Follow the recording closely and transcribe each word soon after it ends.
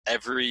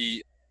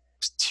every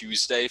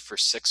Tuesday for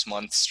 6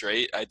 months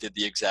straight, I did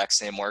the exact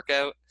same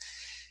workout.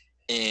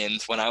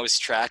 And when I was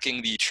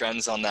tracking the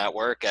trends on that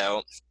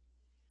workout,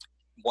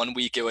 one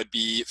week it would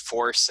be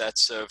 4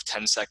 sets of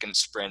 10-second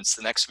sprints.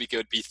 The next week it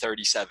would be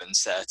 37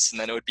 sets, and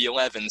then it would be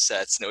 11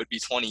 sets, and it would be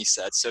 20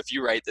 sets. So if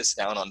you write this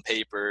down on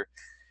paper,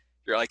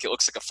 you're like, it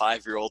looks like a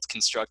 5-year-old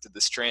constructed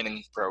this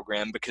training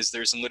program, because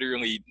there's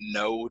literally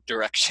no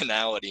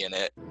directionality in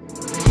it.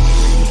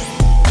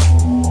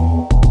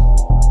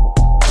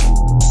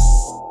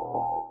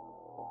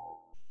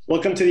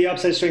 Welcome to the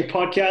Upside Strength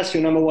Podcast,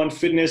 your number one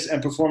fitness and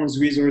performance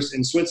resource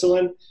in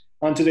Switzerland.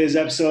 On today's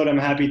episode, I'm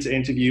happy to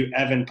interview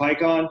Evan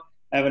Peikon.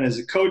 Evan is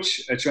a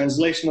coach, a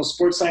translational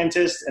sports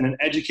scientist, and an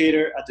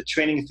educator at the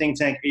training think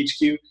tank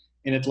HQ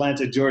in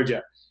Atlanta,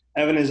 Georgia.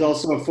 Evan is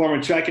also a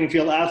former track and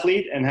field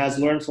athlete and has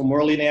learned from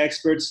world-leading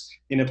experts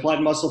in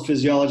applied muscle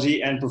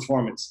physiology and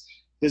performance.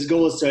 His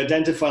goal is to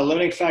identify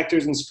limiting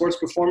factors in sports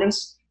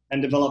performance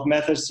and develop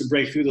methods to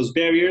break through those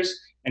barriers.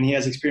 And he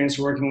has experience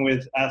working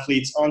with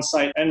athletes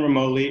on-site and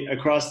remotely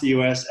across the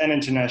U.S. and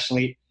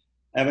internationally.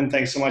 Evan,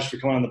 thanks so much for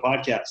coming on the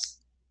podcast.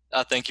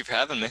 Thank you for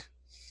having me.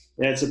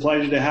 Yeah, it's a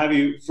pleasure to have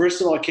you.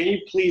 First of all, can you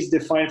please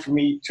define for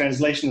me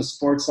translational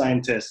sports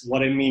scientist,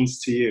 what it means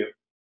to you?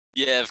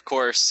 Yeah, of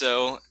course.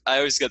 So I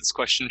always get this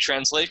question.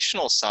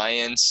 Translational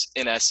science,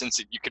 in essence,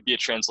 you could be a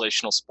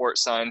translational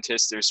sports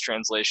scientist. There's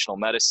translational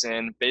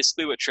medicine.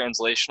 Basically, what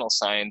translational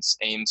science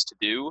aims to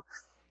do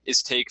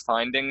is take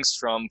findings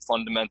from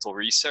fundamental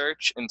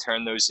research and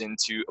turn those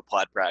into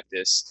applied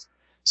practice.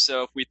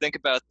 So if we think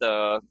about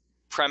the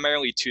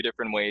primarily 2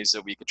 different ways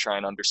that we could try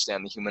and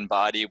understand the human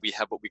body, we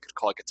have what we could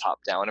call like a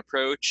top-down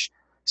approach.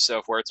 So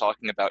if we're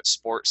talking about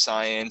sports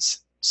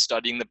science,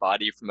 studying the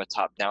body from a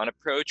top-down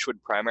approach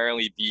would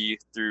primarily be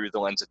through the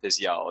lens of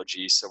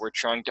physiology. So we're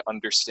trying to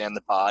understand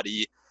the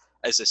body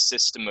as a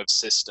system of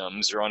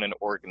systems or on an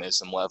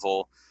organism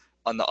level.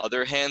 On the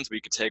other hand, we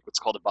could take what's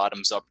called a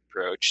bottoms-up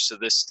approach. So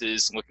this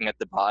is looking at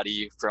the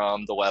body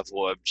from the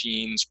level of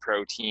genes,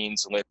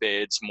 proteins,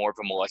 lipids, more of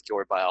a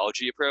molecular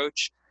biology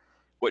approach.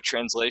 What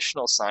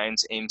translational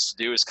science aims to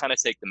do is kind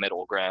of take the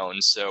middle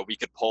ground. So we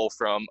could pull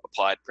from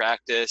applied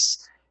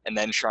practice and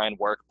then try and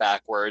work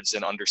backwards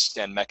and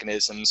understand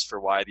mechanisms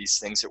for why these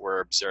things that we're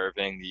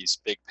observing, these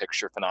big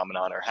picture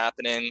phenomenon, are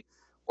happening.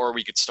 Or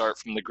we could start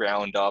from the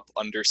ground up,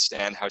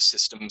 understand how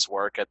systems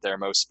work at their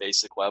most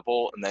basic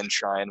level, and then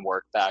try and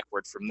work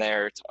backward from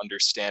there to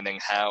understanding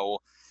how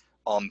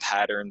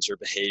patterns or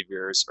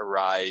behaviors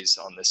arise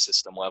on this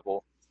system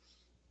level.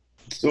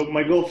 So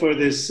my goal for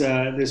this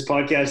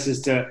podcast is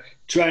to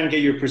try and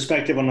get your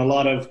perspective on a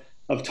lot of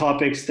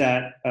topics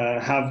that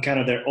have kind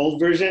of their old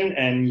version,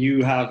 and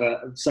you have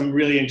some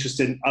really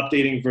interesting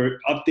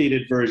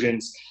updated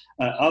versions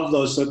of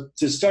those. So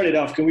to start it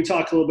off, can we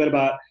talk a little bit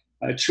about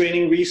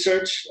training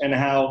research and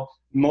how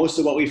most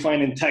of what we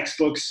find in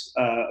textbooks,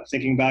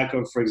 thinking back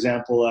of, for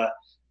example,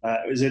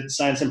 is it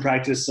Science and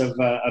Practice of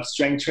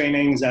Strength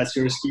Training,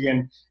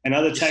 Zasierski, and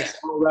other texts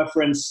will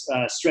reference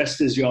stress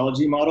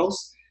physiology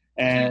models.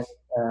 And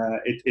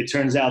it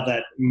turns out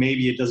that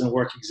maybe it doesn't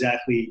work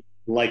exactly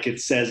like it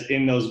says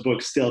in those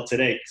books still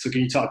today. So can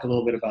you talk a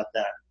little bit about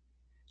that?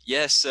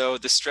 Yeah, so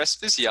the stress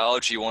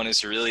physiology one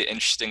is a really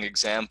interesting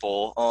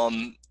example.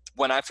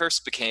 When I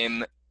first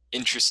became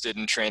interested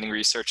in training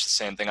research, the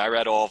same thing. I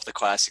read all of the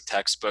classic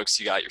textbooks.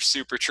 You got your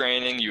super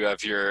training, you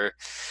have your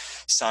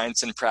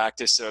Science and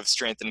Practice of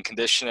Strength and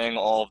Conditioning,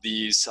 all of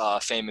these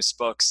famous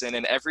books. And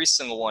in every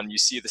single one, you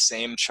see the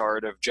same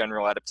chart of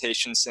general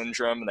adaptation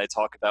syndrome, and they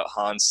talk about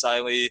Hans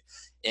Selye,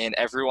 and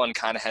everyone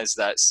kind of has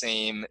that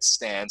same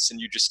stance,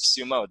 and you just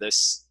assume, oh,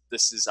 this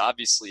is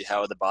obviously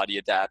how the body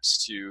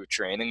adapts to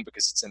training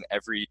because it's in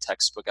every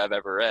textbook I've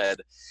ever read.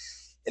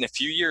 And a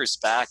few years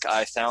back,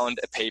 I found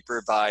a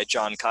paper by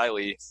John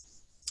Kiley,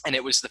 and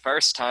it was the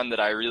first time that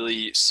I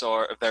really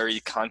saw a very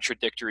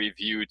contradictory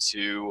view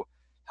to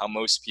how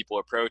most people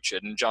approach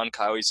it. And John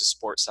Kiley's a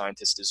sports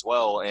scientist as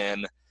well,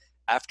 and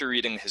after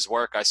reading his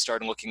work, I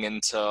started looking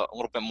into a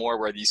little bit more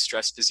where these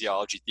stress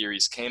physiology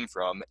theories came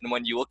from. And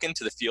when you look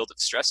into the field of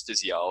stress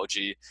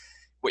physiology,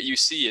 what you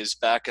see is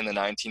back in the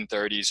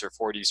 1930s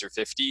or 40s or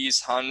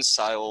 50s, Hans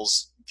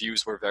Selye's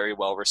views were very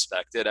well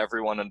respected.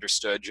 Everyone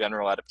understood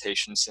general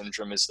adaptation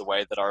syndrome is the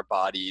way that our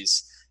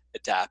bodies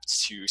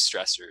adapt to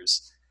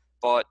stressors.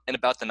 But in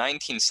about the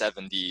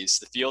 1970s,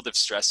 the field of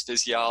stress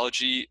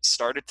physiology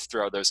started to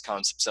throw those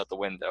concepts out the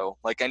window.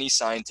 Like any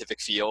scientific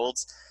field,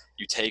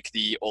 you take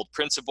the old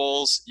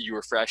principles, you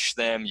refresh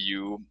them,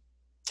 you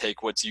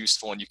take what's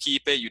useful and you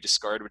keep it, you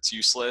discard what's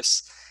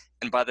useless.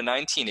 And by the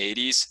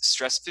 1980s,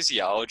 stress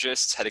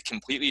physiologists had a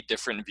completely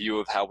different view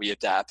of how we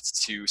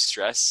adapt to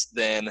stress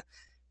than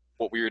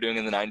what we were doing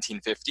in the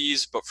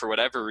 1950s. But for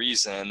whatever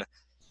reason,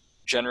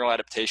 general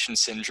adaptation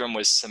syndrome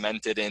was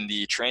cemented in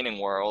the training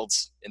world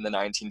in the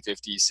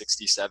 1950s,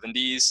 60s,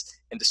 70s.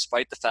 And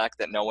despite the fact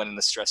that no one in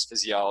the stress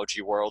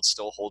physiology world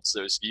still holds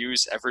those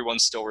views, everyone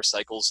still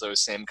recycles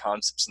those same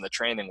concepts in the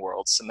training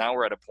world. So now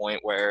we're at a point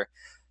where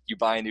you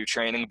buy a new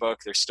training book,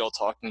 they're still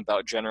talking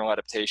about general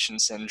adaptation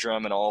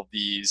syndrome and all of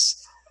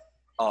these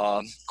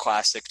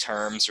classic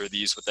terms, or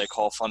these what they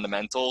call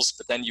fundamentals.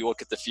 But then you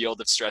look at the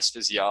field of stress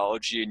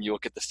physiology and you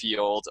look at the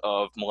field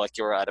of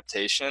molecular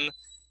adaptation,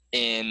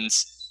 and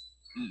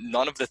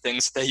none of the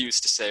things they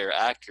used to say are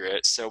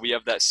accurate. So we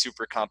have that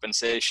super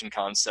compensation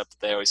concept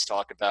that they always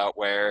talk about,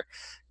 where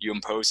you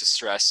impose a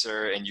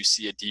stressor and you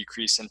see a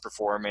decrease in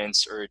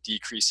performance or a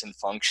decrease in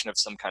function of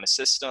some kind of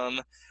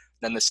system.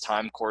 Then this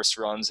time course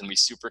runs and we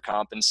super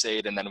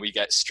compensate, and then we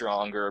get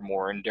stronger,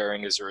 more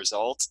enduring as a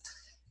result.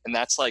 And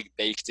that's like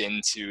baked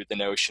into the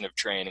notion of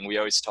training. We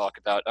always talk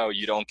about, oh,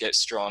 you don't get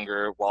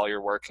stronger while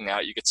you're working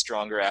out, you get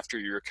stronger after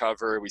you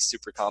recover. We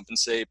super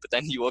compensate. But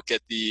then you look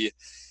at the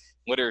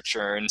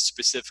literature, and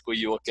specifically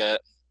you look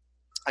at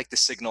like the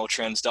signal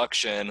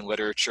transduction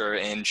literature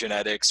in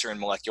genetics or in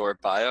molecular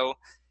bio,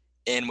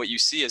 and what you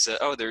see is that,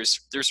 oh,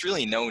 there's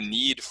really no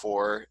need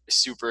for a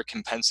super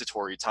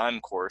compensatory time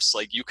course.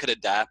 Like you could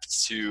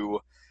adapt to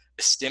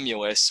a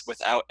stimulus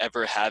without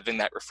ever having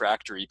that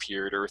refractory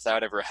period or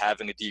without ever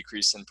having a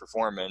decrease in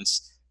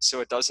performance.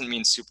 So it doesn't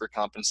mean super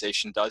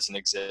compensation doesn't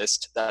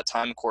exist. That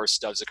time course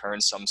does occur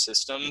in some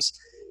systems,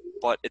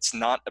 but it's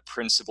not a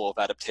principle of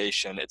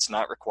adaptation. It's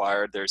not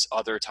required. There's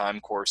other time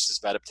courses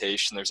of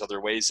adaptation. There's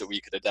other ways that we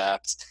could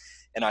adapt.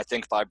 And I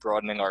think by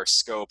broadening our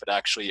scope, it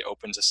actually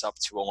opens us up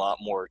to a lot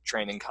more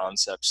training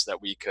concepts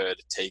that we could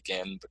take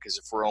in, because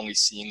if we're only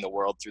seeing the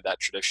world through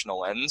that traditional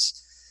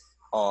lens,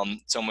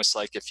 it's almost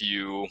like if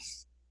you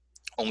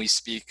only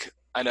speak,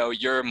 I know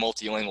you're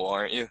multilingual,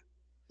 aren't you?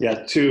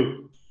 Yeah,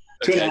 two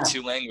and a Okay, half.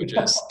 two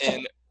languages.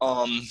 And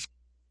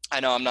I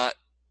know I'm not,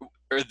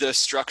 or the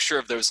structure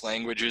of those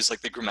languages,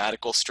 like the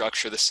grammatical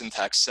structure, the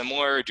syntax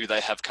similar, or do they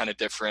have kind of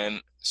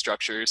different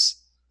structures?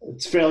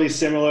 It's fairly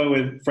similar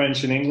with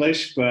French and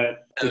English,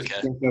 but if you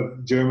Okay. think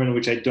of German,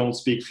 which I don't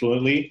speak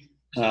fluently,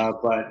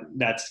 Mhm. but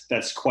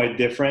that's quite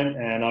different.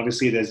 And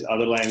obviously, there's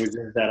other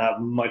languages that have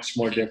much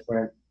more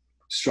different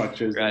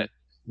structures than. Right.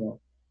 You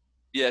know.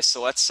 Yeah,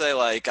 so let's say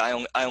like I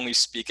only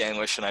speak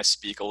English and I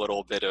speak a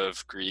little bit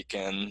of Greek,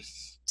 and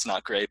it's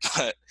not great,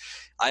 but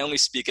I only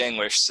speak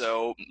English.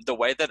 So the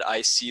way that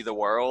I see the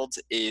world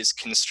is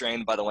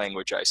constrained by the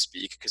language I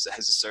speak, because it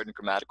has a certain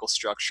grammatical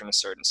structure and a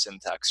certain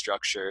syntax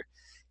structure.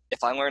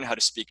 If I learn how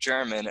to speak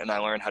German and I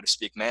learn how to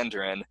speak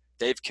Mandarin,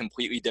 they have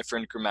completely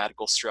different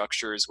grammatical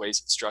structures, ways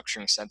of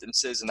structuring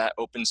sentences, and that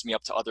opens me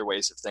up to other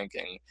ways of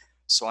thinking.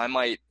 So I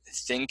might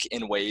think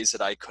in ways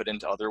that I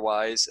couldn't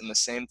otherwise. And the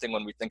same thing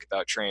when we think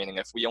about training.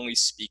 If we only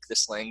speak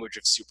this language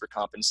of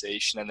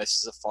supercompensation, and this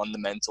is a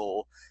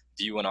fundamental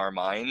view in our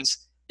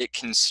minds, it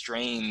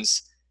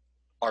constrains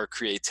our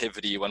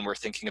creativity when we're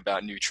thinking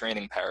about new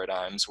training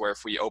paradigms, where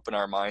if we open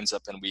our minds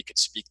up and we could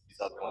speak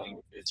these other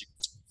languages, you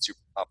could speak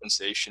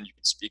supercompensation, you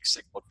could speak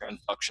signal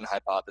transduction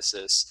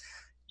hypothesis,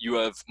 you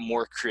have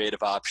more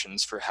creative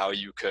options for how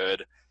you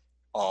could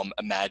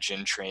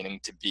imagine training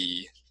to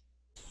be.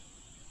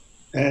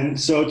 And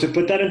so, to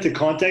put that into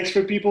context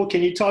for people,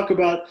 can you talk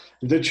about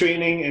the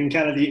training and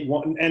kind of the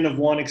end of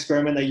one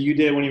experiment that you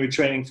did when you were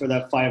training for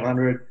that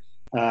 500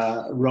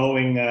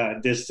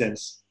 rowing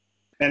distance?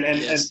 And and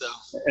Yeah, and so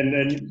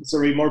and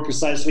sorry, more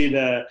precisely,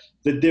 the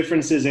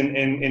differences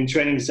in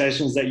training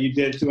sessions that you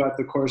did throughout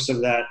the course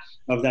of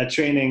that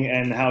training,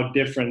 and how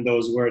different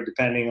those were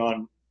depending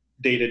on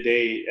day to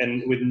day,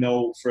 and with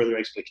no further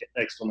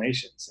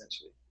explanation,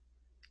 essentially.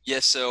 Yeah,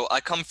 so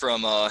I come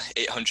from a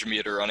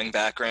 800-meter running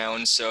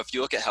background. So if you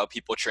look at how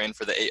people train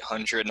for the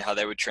 800 and how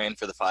they would train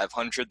for the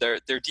 500,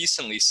 they're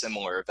decently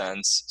similar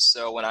events.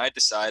 So when I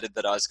decided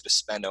that I was going to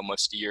spend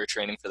almost a year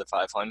training for the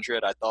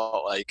 500, I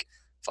thought like,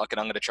 fuck it,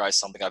 I'm going to try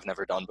something I've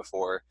never done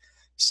before.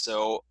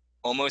 So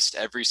almost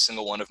every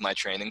single one of my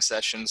training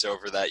sessions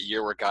over that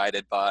year were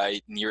guided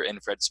by near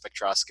infrared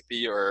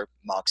spectroscopy, or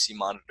Moxy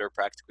monitor,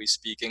 practically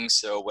speaking.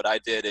 So what I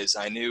did is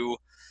I knew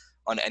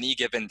on any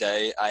given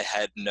day, I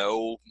had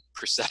no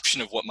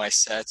perception of what my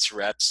sets,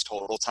 reps,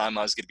 total time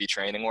I was going to be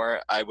training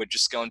were. I would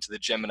just go into the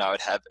gym and I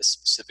would have a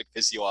specific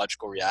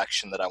physiological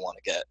reaction that I want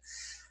to get.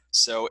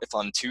 So if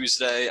on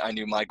Tuesday I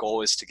knew my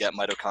goal is to get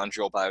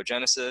mitochondrial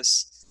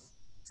biogenesis,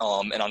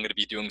 and I'm going to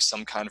be doing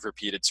some kind of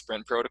repeated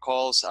sprint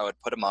protocols, I would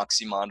put a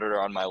Moxy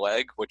monitor on my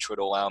leg, which would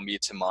allow me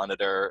to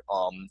monitor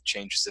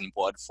changes in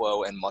blood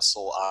flow and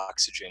muscle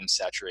oxygen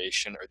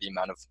saturation, or the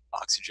amount of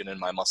oxygen in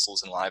my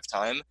muscles in live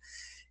time.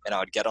 And I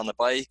would get on the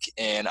bike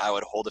and I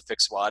would hold a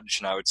fixed wattage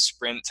and I would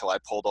sprint till I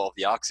pulled all of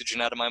the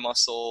oxygen out of my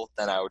muscle.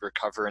 Then I would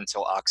recover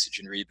until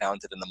oxygen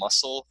rebounded in the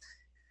muscle.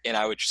 And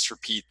I would just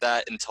repeat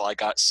that until I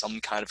got some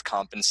kind of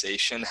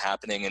compensation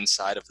happening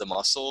inside of the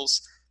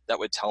muscles that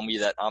would tell me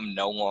that I'm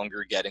no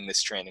longer getting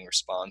this training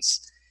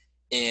response.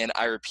 And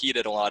I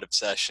repeated a lot of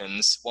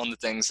sessions. One of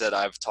the things that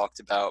I've talked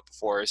about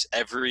before is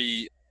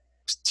every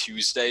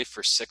Tuesday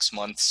for 6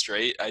 months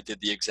straight, I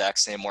did the exact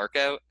same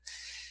workout.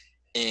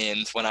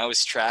 And when I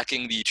was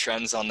tracking the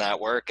trends on that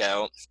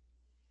workout,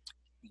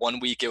 one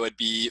week it would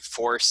be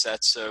 4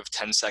 sets of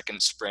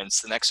 10-second sprints.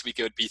 The next week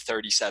it would be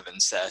 37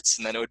 sets.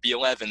 And then it would be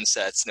 11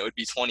 sets. And it would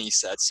be 20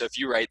 sets. So if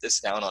you write this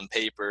down on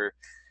paper,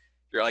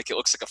 you're like, it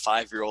looks like a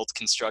 5-year-old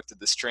constructed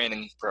this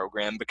training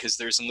program because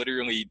there's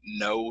literally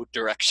no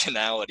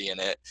directionality in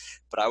it.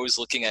 But I was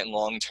looking at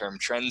long-term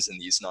trends in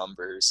these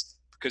numbers,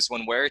 because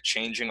when we're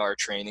changing our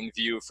training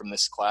view from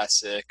this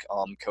classic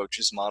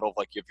coaches model of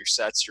like you have your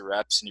sets, your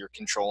reps, and you're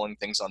controlling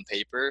things on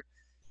paper,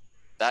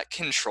 that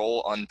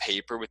control on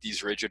paper with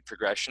these rigid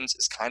progressions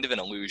is kind of an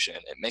illusion.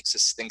 It makes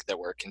us think that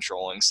we're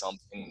controlling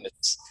something.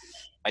 That's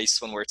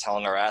nice when we're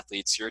telling our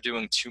athletes, you're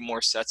doing 2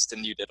 more sets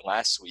than you did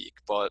last week.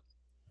 But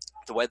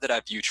the way that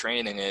I view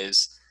training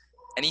is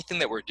anything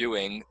that we're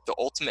doing, the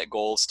ultimate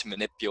goal is to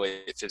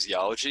manipulate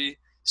physiology.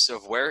 So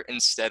if we're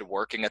instead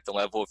working at the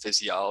level of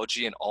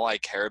physiology and all I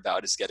care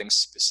about is getting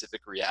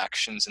specific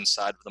reactions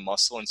inside of the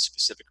muscle and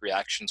specific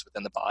reactions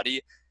within the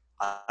body,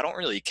 I don't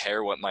really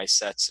care what my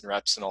sets and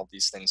reps and all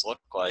these things look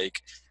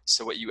like.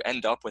 So what you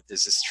end up with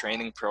is this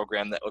training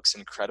program that looks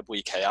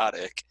incredibly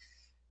chaotic.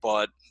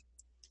 But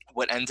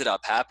what ended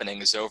up happening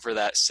is over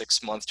that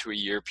 6 month to a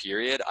year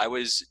period, I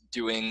was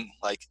doing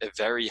like a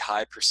very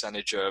high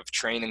percentage of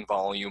training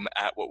volume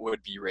at what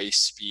would be race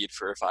speed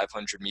for a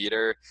 500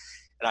 meter.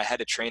 And I had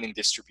a training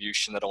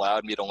distribution that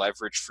allowed me to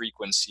leverage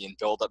frequency and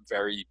build up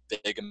very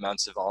big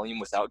amounts of volume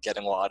without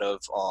getting a lot of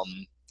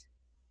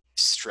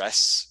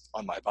stress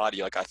on my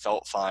body. Like I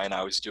felt fine.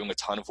 I was doing a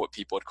ton of what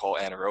people would call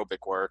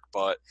anaerobic work,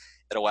 but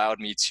it allowed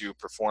me to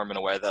perform in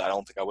a way that I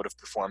don't think I would have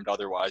performed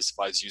otherwise if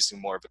I was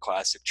using more of a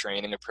classic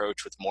training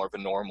approach with more of a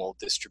normal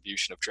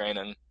distribution of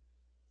training.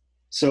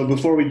 So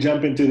before we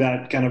jump into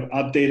that kind of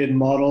updated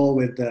model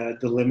with the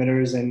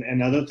limiters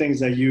and other things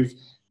that you've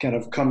kind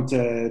of come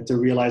to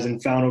realize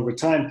and found over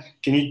time,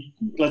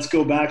 let's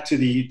go back to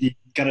the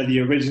kind of the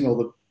original,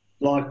 the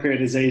block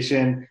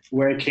periodization,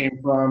 where it came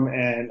from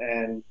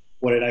and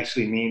what it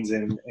actually means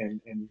in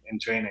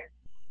training.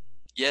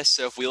 Yeah,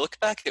 so if we look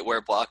back at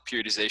where block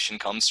periodization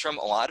comes from,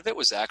 a lot of it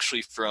was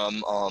actually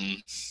from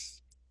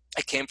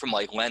it came from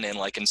like Lenin,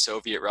 like in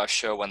Soviet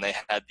Russia when they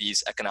had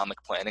these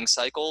economic planning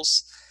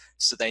cycles.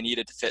 So they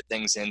needed to fit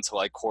things into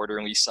like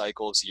quarterly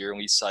cycles,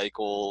 yearly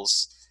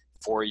cycles,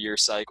 4-year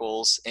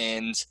cycles.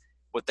 And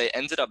what they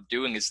ended up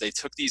doing is they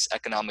took these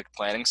economic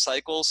planning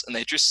cycles and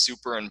they just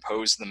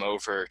superimposed them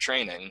over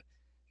training,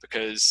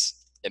 because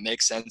it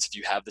makes sense if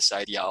you have this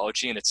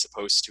ideology and it's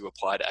supposed to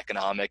apply to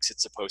economics,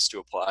 it's supposed to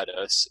apply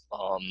to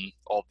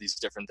all these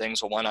different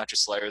things. Well, why not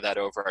just layer that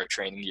over our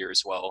training year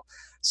as well?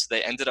 So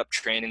they ended up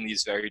training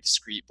these very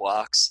discrete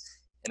blocks.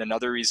 And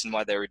another reason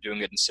why they were doing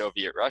it in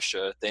Soviet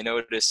Russia, they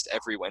noticed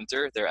every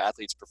winter their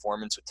athletes'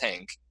 performance would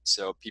tank.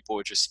 So people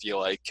would just feel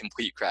like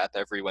complete crap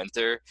every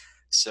winter.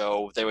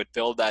 So they would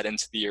build that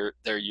into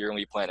their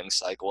yearly planning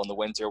cycle. In the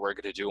winter, we're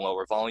going to do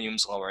lower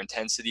volumes, lower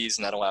intensities,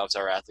 and that allows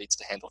our athletes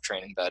to handle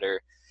training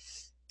better.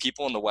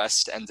 People in the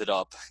West ended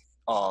up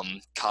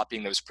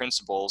copying those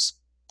principles.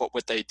 But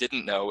what they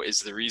didn't know is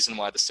the reason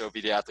why the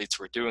Soviet athletes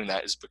were doing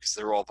that is because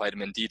they're all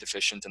vitamin D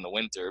deficient in the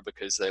winter,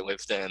 because they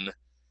lived in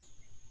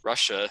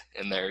Russia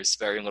and there's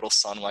very little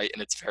sunlight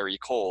and it's very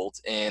cold.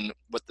 And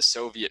what the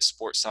Soviet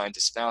sports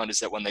scientists found is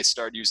that when they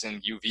started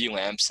using UV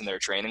lamps in their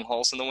training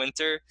halls in the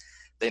winter,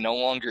 they no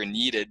longer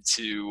needed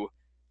to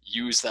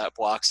use that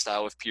block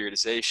style of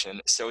periodization.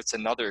 So it's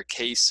another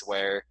case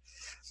where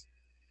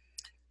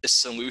a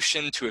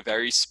solution to a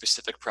very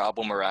specific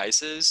problem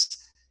arises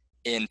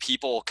and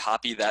people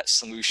copy that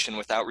solution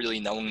without really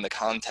knowing the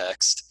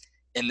context.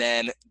 And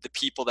then the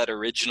people that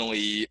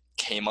originally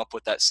came up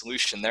with that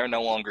solution, they're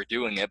no longer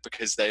doing it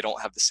because they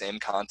don't have the same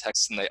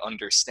context and they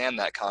understand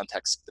that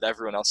context, but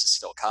everyone else is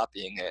still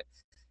copying it.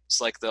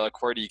 It's like the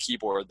QWERTY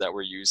keyboard that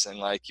we're using.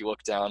 Like you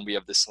look down, we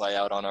have this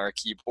layout on our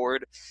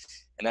keyboard,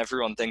 and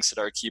everyone thinks that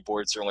our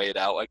keyboards are laid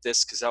out like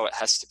this because, oh, it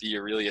has to be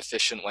a really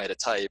efficient way to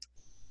type.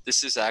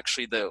 This is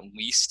actually the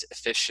least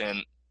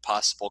efficient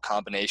possible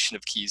combination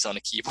of keys on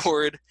a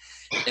keyboard.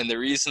 And the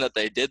reason that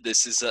they did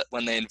this is that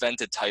when they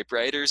invented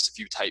typewriters, if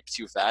you type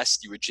too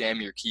fast, you would jam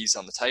your keys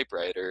on the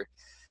typewriter.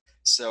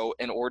 So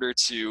in order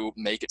to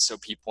make it so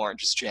people aren't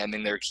just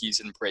jamming their keys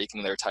and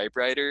breaking their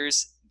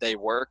typewriters, they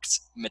worked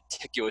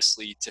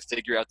meticulously to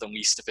figure out the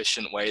least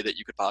efficient way that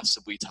you could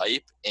possibly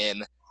type,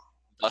 and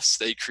thus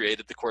they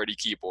created the QWERTY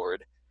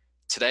keyboard.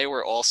 Today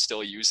we're all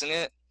still using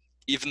it,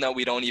 even though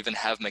we don't even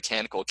have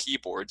mechanical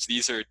keyboards.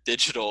 These are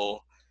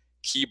digital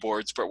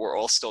keyboards, but we're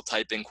all still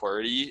typing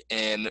QWERTY,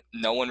 and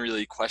no one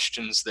really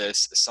questions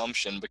this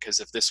assumption because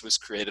if this was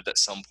created at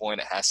some point,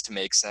 it has to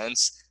make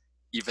sense,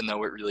 even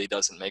though it really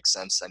doesn't make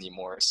sense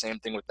anymore. Same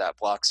thing with that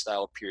block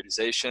style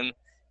periodization.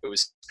 It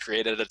was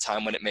created at a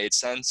time when it made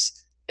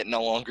sense. It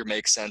no longer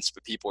makes sense,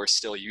 but people are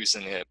still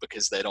using it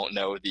because they don't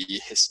know the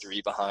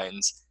history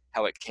behind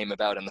how it came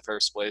about in the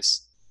first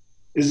place.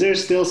 Is there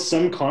still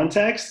some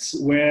contexts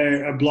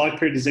where a block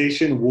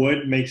periodization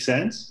would make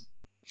sense?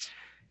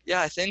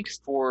 Yeah, I think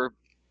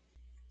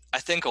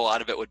a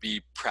lot of it would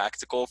be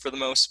practical for the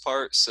most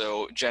part.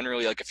 So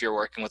generally, like if you're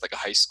working with like a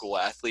high school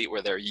athlete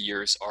where their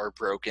years are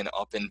broken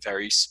up in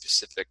very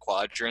specific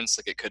quadrants,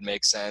 like it could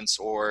make sense.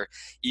 Or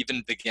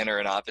even beginner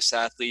and novice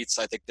athletes,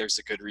 I think there's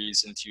a good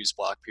reason to use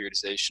block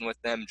periodization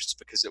with them, just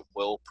because it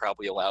will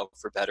probably allow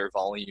for better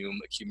volume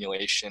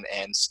accumulation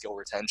and skill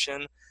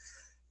retention.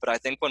 But I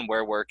think when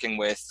we're working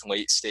with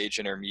late stage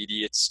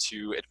intermediates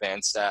to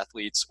advanced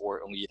athletes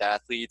or elite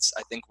athletes,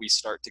 I think we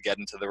start to get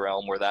into the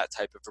realm where that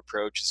type of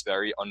approach is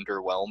very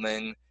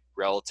underwhelming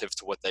relative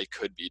to what they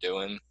could be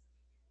doing.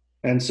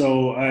 And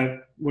so,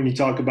 when you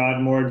talk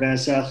about more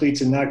advanced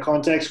athletes in that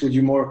context, would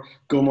you more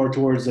go more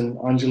towards an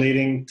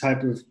undulating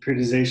type of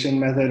periodization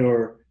method,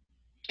 or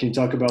can you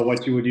talk about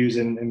what you would use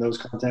in those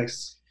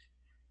contexts?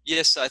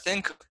 Yes, I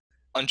think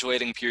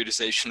undulating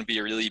periodization would be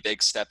a really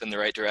big step in the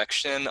right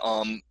direction.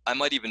 I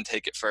might even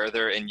take it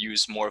further and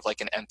use more of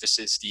like an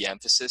emphasis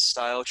de-emphasis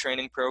style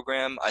training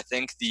program. I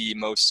think the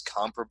most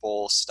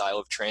comparable style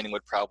of training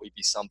would probably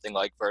be something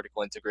like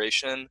vertical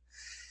integration,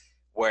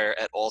 where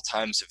at all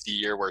times of the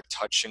year we're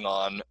touching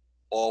on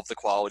all of the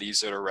qualities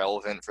that are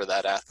relevant for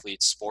that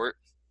athlete's sport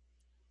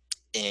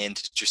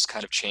and just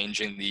kind of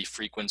changing the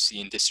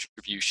frequency and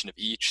distribution of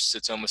each. So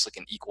it's almost like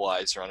an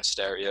equalizer on a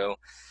stereo.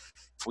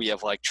 If we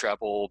have like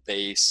treble,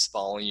 bass,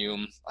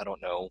 volume, I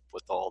don't know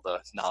what all the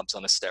knobs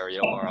on a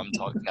stereo are. I'm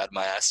talking out of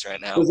my ass right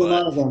now, There's a but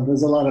lot of them.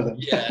 There's a lot of them.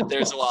 yeah,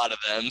 there's a lot of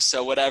them.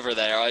 So whatever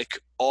they are, like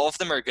all of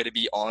them are going to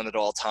be on at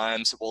all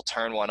times. We'll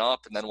turn one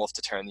up and then we'll have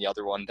to turn the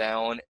other one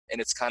down.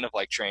 And it's kind of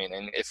like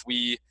training. If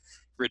we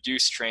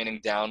reduce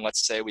training down,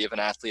 let's say we have an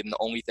athlete and the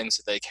only things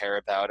that they care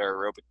about are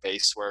aerobic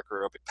base work,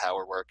 aerobic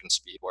power work, and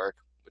speed work.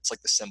 It's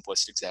like the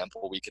simplest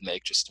example we can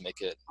make just to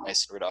make it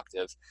nice and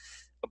reductive.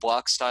 A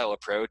block style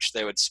approach,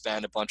 they would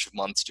spend a bunch of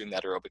months doing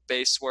that aerobic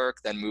base work,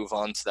 then move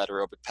on to that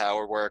aerobic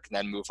power work, and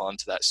then move on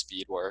to that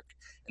speed work.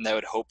 And they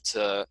would hope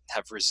to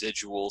have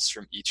residuals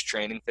from each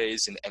training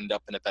phase and end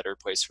up in a better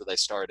place where they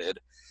started.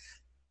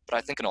 But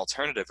I think an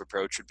alternative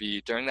approach would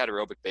be during that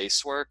aerobic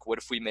base work, what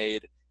if we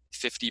made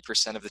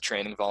 50% of the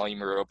training volume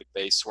aerobic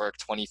base work,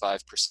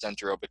 25%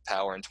 aerobic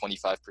power, and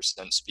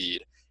 25%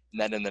 speed? And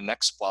then in the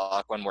next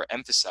block, when we're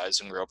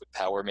emphasizing aerobic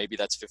power, maybe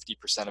that's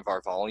 50% of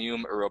our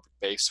volume, aerobic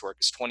base work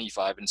is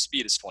 25, and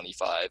speed is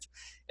 25.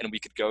 And we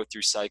could go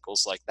through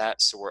cycles like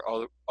that. So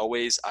we're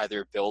always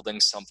either building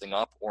something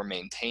up or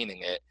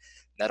maintaining it.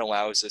 That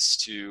allows us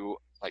to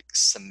like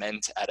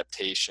cement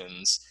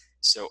adaptations.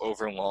 So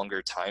over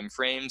longer time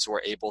frames,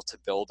 we're able to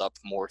build up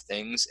more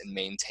things and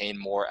maintain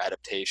more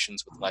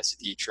adaptations with less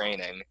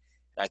detraining.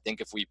 And I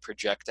think if we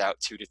project out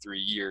 2 to 3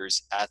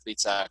 years,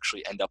 athletes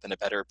actually end up in a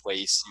better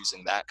place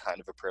using that kind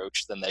of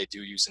approach than they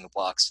do using a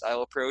block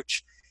style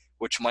approach,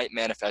 which might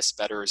manifest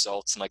better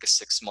results in like a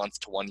 6 month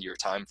to 1 year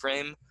time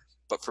frame.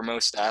 But for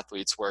most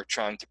athletes, we're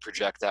trying to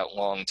project out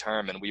long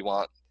term and we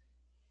want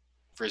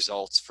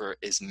results for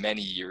as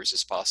many years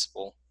as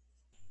possible.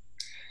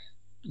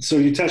 So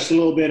you touched a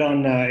little bit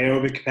on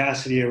aerobic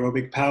capacity,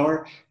 aerobic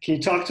power. Can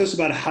you talk to us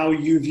about how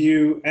you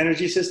view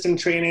energy system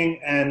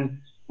training and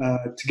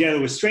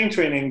together with strength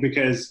training?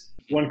 Because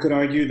one could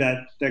argue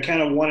that they're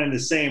kind of one and the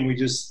same.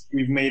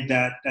 We've made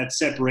that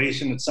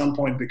separation at some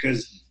point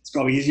because it's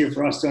probably easier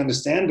for us to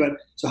understand. But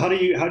so how do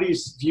you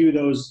view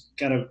those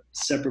kind of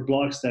separate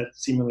blocks that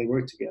seemingly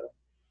work together?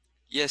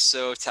 Yeah,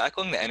 so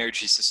tackling the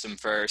energy system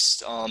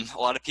first. A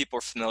lot of people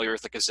are familiar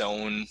with like a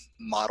zone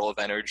model of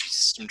energy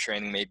system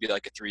training, maybe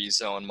like a 3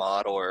 zone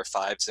model or a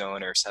 5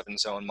 zone or 7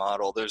 zone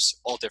model.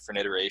 There's all different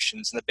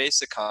iterations. And the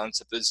basic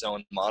concept of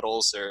zone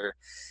models are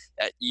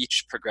at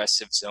each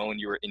progressive zone,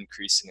 you are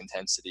increasing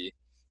intensity.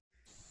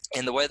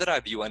 And the way that I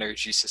view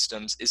energy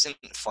systems isn't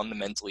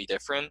fundamentally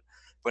different,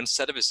 but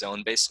instead of a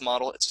zone-based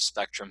model, it's a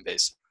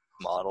spectrum-based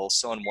model.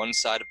 So on one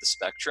side of the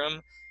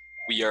spectrum,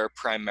 we are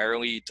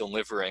primarily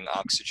delivering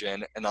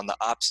oxygen, and on the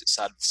opposite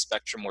side of the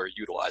spectrum, we're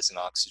utilizing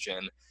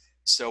oxygen.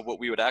 So what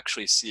we would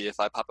actually see if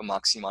I pop a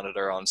Moxy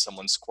monitor on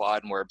someone's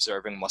quad and we're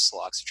observing muscle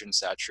oxygen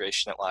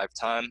saturation at live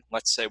time,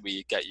 let's say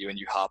we get you and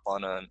you hop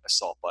on an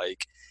assault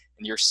bike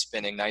and you're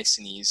spinning nice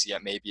and easy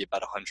at maybe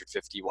about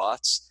 150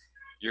 watts,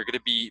 you're going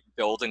to be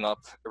building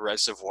up a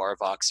reservoir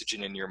of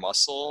oxygen in your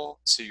muscle.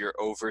 So you're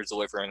over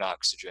delivering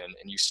oxygen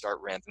and you start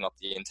ramping up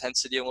the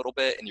intensity a little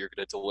bit and you're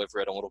going to deliver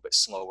it a little bit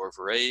slower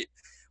over rate.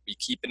 We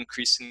keep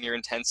increasing your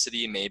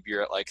intensity. Maybe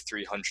you're at like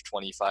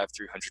 325,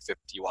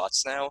 350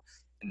 watts now.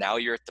 And now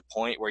you're at the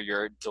point where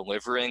you're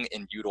delivering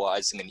and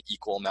utilizing an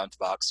equal amount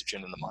of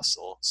oxygen in the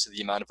muscle. So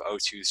the amount of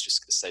O2 is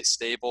just going to stay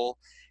stable.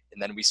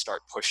 And then we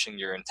start pushing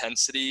your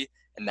intensity.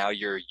 And now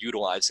you're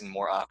utilizing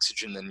more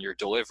oxygen than you're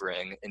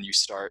delivering. And you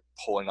start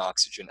pulling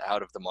oxygen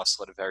out of the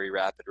muscle at a very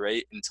rapid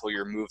rate until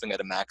you're moving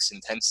at a max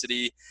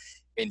intensity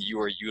and you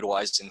are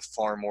utilizing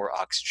far more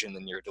oxygen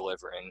than you're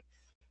delivering.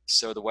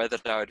 So the way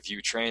that I would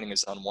view training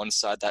is on one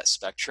side that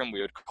spectrum,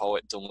 we would call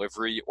it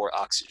delivery or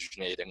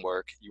oxygenating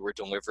work. You are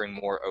delivering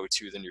more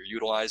O2 than you're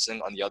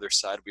utilizing. On the other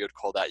side, we would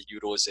call that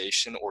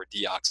utilization or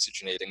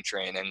deoxygenating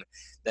training.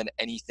 Then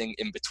anything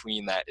in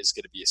between that is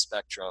going to be a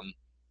spectrum.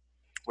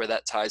 Where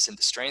that ties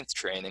into strength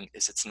training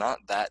is it's not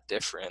that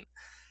different.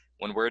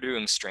 When we're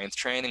doing strength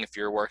training, if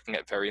you're working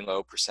at very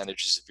low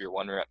percentages of your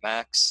 1 rep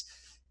max,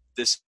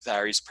 this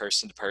varies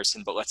person to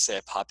person, but let's say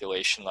a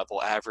population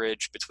level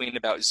average, between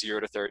about 0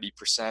 to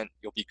 30%,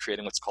 you'll be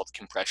creating what's called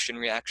compression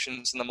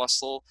reactions in the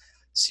muscle.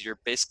 So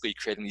you're basically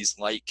creating these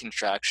light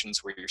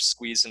contractions where you're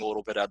squeezing a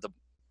little bit out of the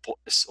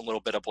a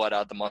little bit of blood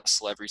out of the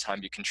muscle every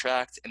time you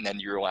contract, and then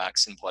you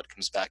relax and blood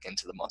comes back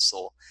into the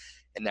muscle.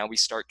 And now we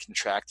start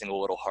contracting a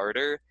little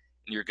harder,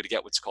 and you're going to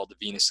get what's called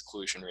the venous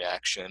occlusion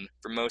reaction.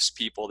 For most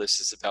people, this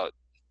is about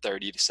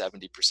 30 to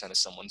 70% of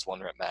someone's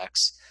 1 rep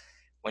max.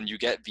 When you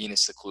get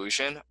venous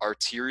occlusion,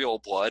 arterial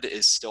blood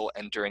is still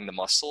entering the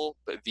muscle,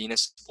 but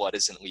venous blood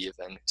isn't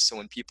leaving. So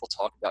when people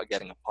talk about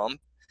getting a pump,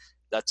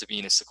 that's a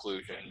venous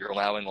occlusion. You're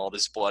allowing all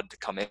this blood to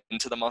come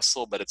into the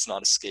muscle, but it's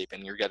not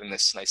escaping. You're getting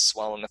this nice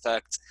swelling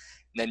effect.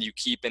 And then you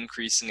keep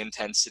increasing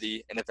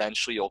intensity, and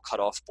eventually you'll cut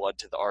off blood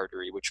to the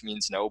artery, which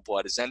means no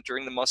blood is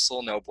entering the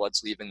muscle, no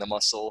blood's leaving the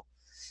muscle.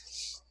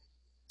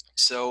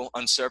 So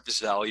on surface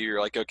value, you're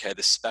like, okay,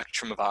 the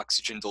spectrum of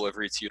oxygen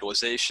delivery to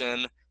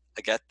utilization,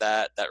 I get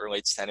that. That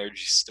relates to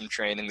energy system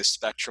training. The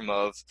spectrum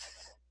of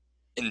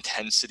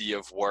intensity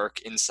of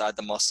work inside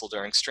the muscle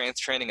during strength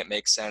training, it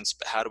makes sense,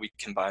 but how do we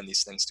combine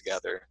these things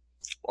together?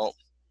 Well,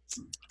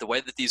 the way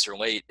that these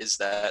relate is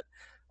that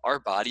our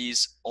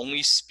bodies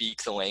only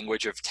speak the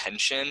language of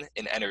tension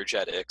and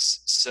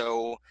energetics.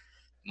 So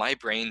my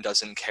brain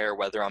doesn't care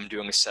whether I'm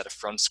doing a set of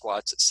front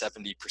squats at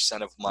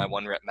 70% of my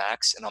 1 rep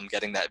max and I'm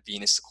getting that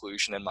venous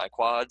occlusion in my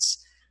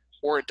quads,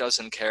 or it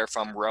doesn't care if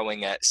I'm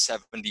rowing at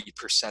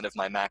 70% of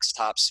my max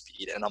top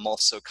speed and I'm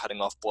also cutting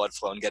off blood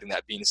flow and getting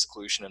that venous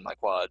occlusion in my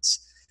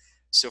quads.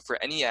 So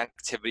for any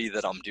activity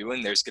that I'm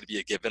doing, there's going to be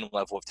a given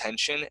level of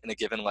tension and a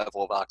given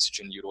level of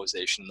oxygen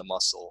utilization in the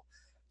muscle.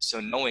 So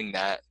knowing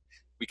that,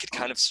 we could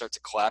kind of start to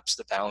collapse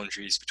the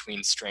boundaries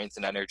between strength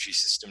and energy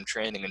system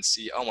training and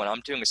see, oh, when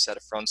I'm doing a set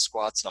of front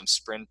squats and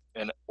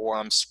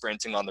I'm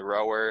sprinting on the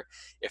rower,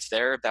 if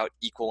they're about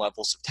equal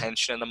levels of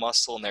tension in the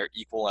muscle and they're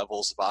equal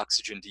levels of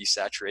oxygen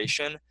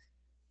desaturation,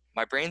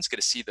 my brain's going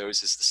to see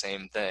those as the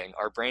same thing.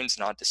 Our brain's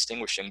not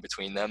distinguishing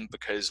between them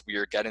because we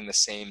are getting the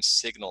same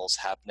signals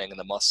happening in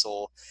the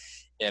muscle,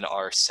 and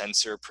our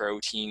sensor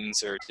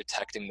proteins are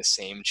detecting the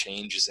same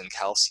changes in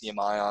calcium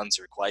ions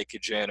or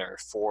glycogen or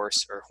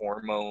force or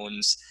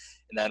hormones.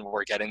 And then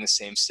we're getting the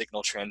same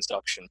signal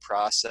transduction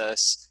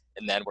process.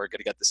 And then we're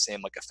going to get the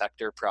same like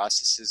effector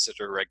processes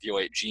that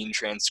regulate gene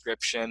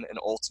transcription. And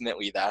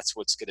ultimately, that's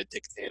what's going to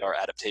dictate our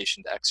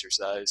adaptation to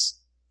exercise.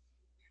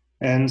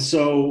 And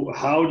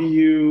how do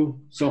you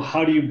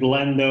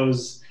blend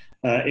those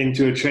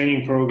into a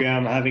training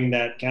program, having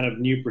that kind of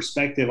new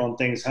perspective on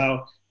things?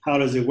 How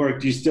does it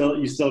work? Do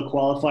you still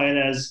qualify it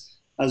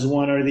as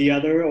one or the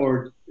other,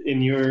 or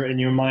in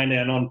your mind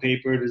and on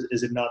paper,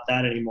 is it not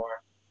that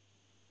anymore?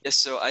 Yes,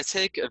 so I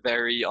take a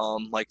very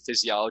like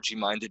physiology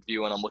minded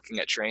view when I'm looking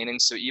at training.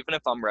 So even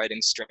if I'm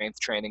writing strength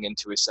training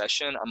into a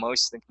session, I'm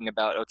always thinking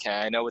about,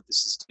 okay, I know what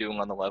this is doing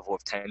on the level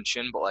of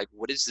tension, but like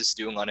what is this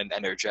doing on an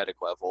energetic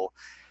level?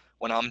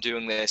 When I'm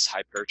doing this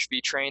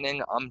hypertrophy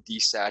training, I'm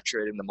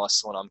desaturating the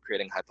muscle and I'm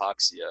creating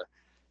hypoxia.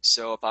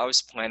 So if I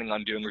was planning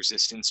on doing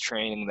resistance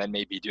training, then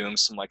maybe doing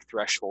some like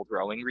threshold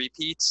rowing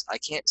repeats, I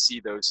can't see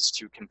those as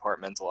two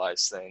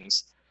compartmentalized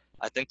things.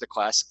 I think the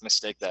classic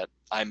mistake that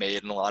I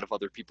made and a lot of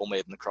other people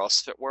made in the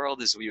CrossFit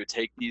world is we would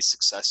take these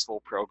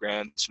successful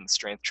programs from the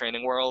strength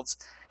training world,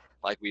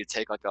 like we would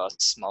take like a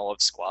small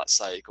of squat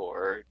cycle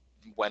or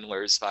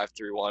Wendler's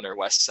 531 or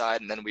West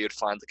Side, and then we would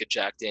find like a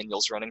Jack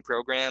Daniels running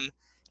program.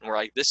 And we're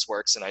like, this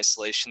works in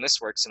isolation, this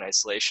works in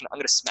isolation. I'm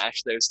going to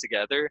smash those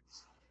together.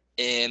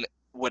 And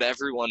what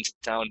everyone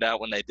found out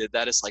when they did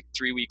that is like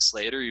 3 weeks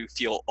later, you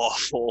feel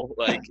awful.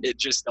 Like it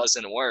just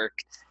doesn't work.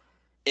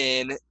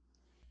 And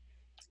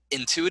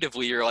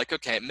intuitively, you're like,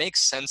 okay, it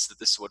makes sense that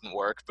this wouldn't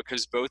work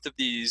because both of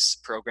these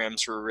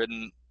programs were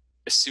written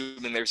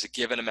assuming there's a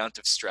given amount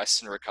of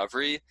stress and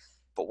recovery.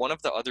 But one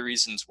of the other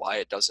reasons why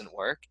it doesn't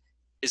work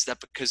is that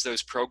because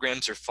those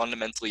programs are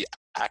fundamentally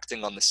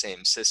acting on the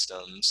same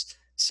systems.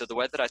 So the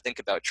way that I think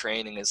about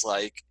training is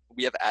like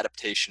we have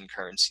adaptation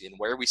currency, and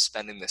where are we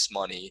spending this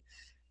money?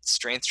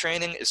 Strength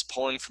training is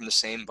pulling from the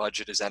same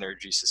budget as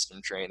energy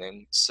system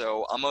training.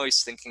 So I'm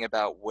always thinking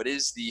about what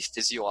is the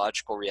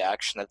physiological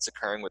reaction that's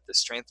occurring with this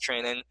strength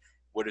training?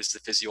 What is the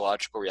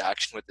physiological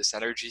reaction with this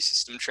energy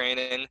system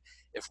training?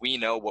 If we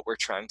know what we're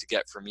trying to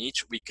get from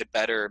each, we could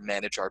better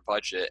manage our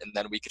budget, and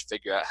then we could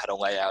figure out how to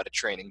lay out a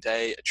training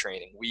day, a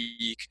training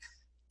week,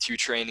 2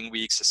 training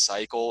weeks, a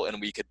cycle, and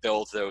we could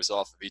build those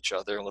off of each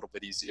other a little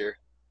bit easier.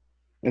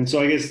 And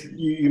so I guess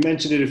you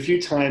mentioned it a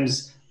few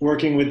times,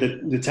 working with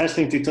the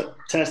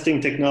testing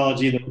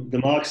technology, the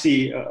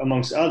Moxy,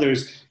 amongst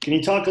others. Can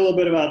you talk a little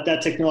bit about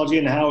that technology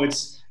and how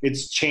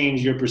it's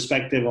changed your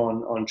perspective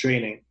on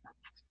training?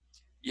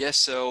 Yeah,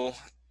 so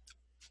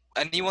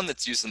anyone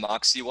that's used the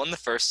Moxy, one of the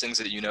first things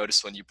that you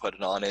notice when you put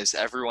it on is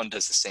everyone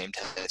does the same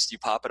test. You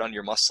pop it on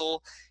your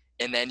muscle,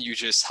 and then you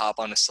just hop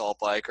on a salt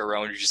bike or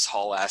row and you just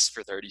haul ass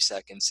for 30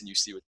 seconds and you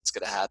see what's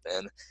going to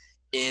happen.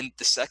 And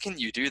the second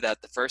you do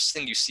that, the first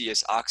thing you see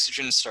is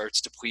oxygen starts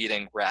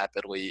depleting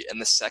rapidly. And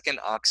the second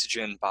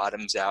oxygen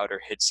bottoms out or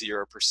hits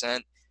 0%,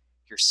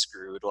 you're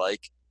screwed.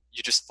 Like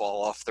you just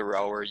fall off the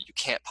rower. You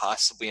can't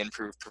possibly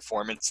improve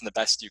performance. And the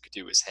best you could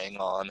do is hang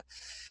on.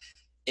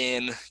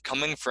 And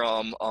coming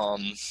from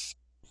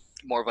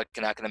more of like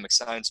an academic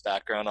science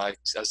background, I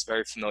was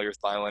very familiar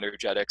with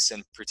bioenergetics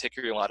and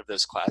particularly a lot of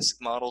those classic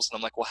models. And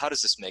I'm like, well, how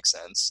does this make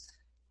sense?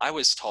 I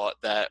was taught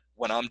that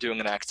when I'm doing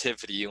an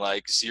activity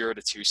like 0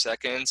 to 2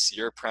 seconds,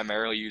 you're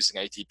primarily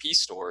using ATP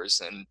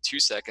stores, and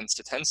 2 seconds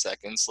to 10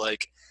 seconds,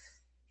 like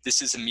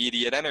this is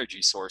immediate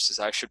energy sources.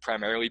 I should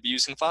primarily be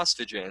using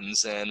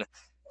phosphagens, and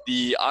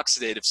the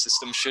oxidative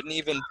system shouldn't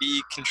even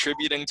be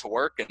contributing to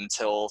work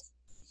until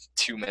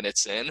 2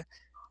 minutes in.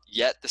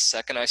 Yet the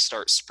second I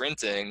start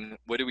sprinting,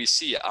 what do we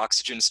see?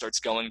 Oxygen starts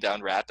going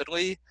down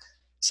rapidly.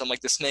 So I'm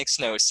like, this makes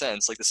no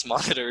sense. Like this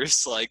monitor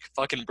is like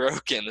fucking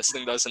broken. This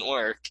thing doesn't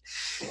work.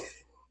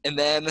 And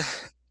then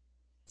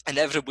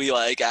inevitably,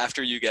 like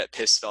after you get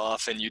pissed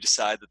off and you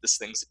decide that this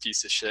thing's a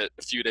piece of shit,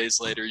 a few days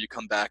later you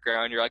come back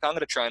around, you're like, I'm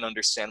gonna try and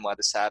understand why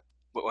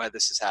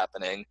this is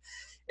happening.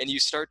 And you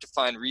start to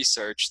find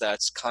research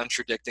that's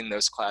contradicting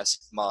those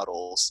classic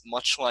models,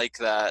 much like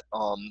that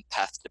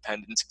path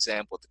dependence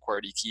example with the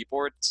QWERTY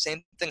keyboard. The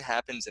same thing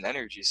happens in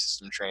energy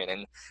system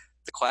training.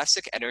 The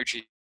classic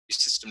energy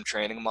system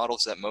training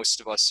models that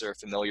most of us are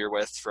familiar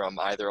with from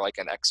either like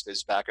an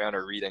XPhys background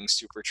or reading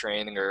super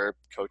training or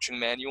coaching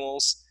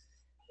manuals,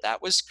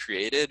 that was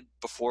created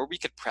before we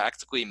could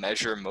practically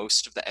measure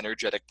most of the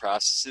energetic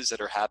processes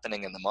that are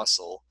happening in the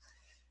muscle.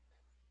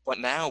 But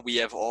now we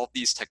have all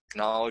these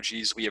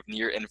technologies. We have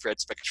near infrared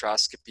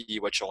spectroscopy,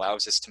 which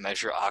allows us to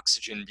measure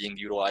oxygen being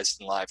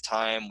utilized in live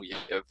time. We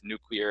have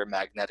nuclear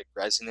magnetic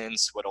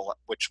resonance,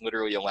 which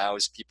literally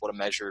allows people to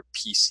measure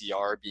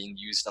PCR being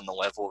used on the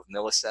level of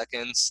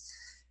milliseconds.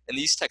 And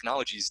these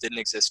technologies didn't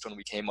exist when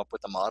we came up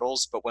with the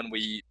models, but when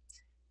we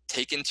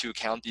take into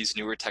account these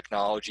newer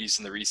technologies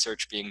and the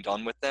research being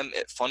done with them,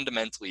 it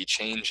fundamentally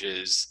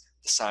changes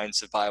the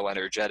science of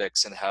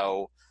bioenergetics and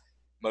how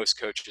most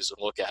coaches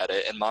would look at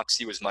it. And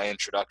Moxy was my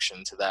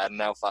introduction to that. And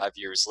now 5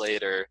 years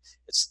later,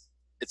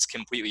 it's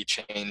completely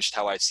changed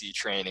how I see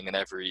training in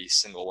every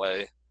single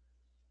way.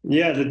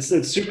 Yeah, that's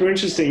super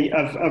interesting.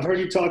 I've heard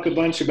you talk a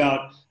bunch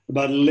about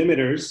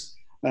limiters.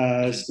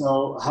 Mhm.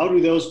 So how do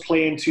those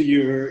play into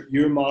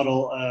your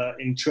model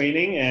in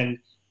training? And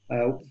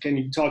can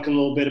you talk a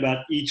little bit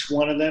about each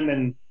one of them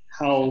and Mhm.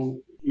 how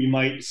we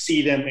might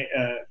see them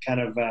kind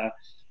of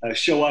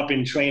show up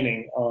in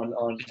training on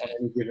Mhm.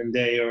 any given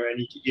day or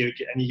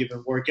any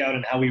given workout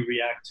and how we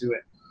react to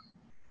it?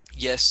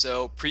 Yes,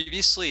 so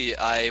previously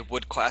I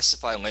would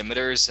classify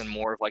limiters in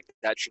more of like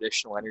that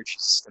traditional energy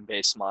system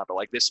based model.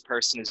 Like this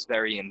person is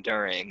very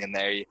enduring and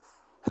they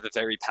have a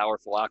very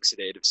powerful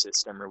oxidative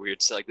system, or we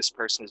would say like this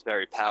person is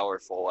very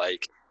powerful,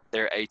 like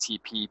their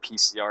ATP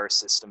PCR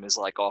system is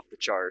like off the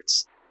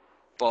charts.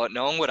 But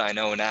knowing what I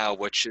know now,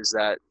 which is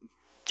that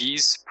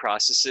these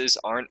processes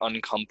aren't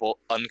uncoupled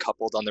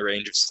on the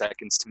range of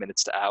seconds to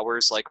minutes to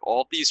hours. Like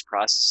all these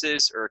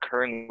processes are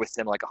occurring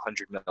within like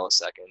 100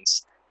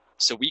 milliseconds.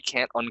 So we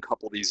can't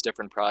uncouple these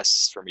different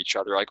processes from each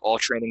other. Like all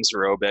training's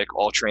aerobic,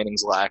 all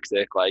training's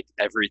lactic, like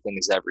everything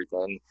is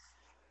everything.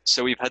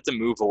 So we've had to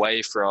move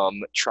away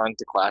from trying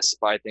to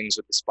classify things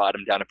with this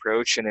bottom down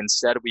approach, and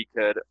instead we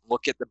could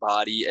look at the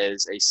body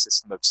as a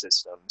system of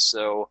systems.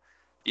 So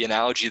the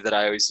analogy that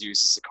I always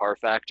use is a car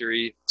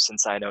factory.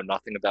 Since I know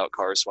nothing about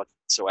cars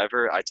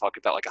whatsoever, I talk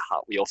about like a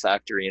Hot Wheel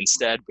factory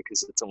instead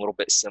because it's a little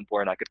bit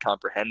simpler and I could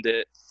comprehend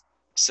it.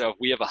 So if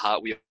we have a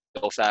Hot Wheel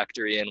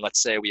factory, and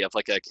let's say we have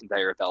like a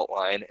conveyor belt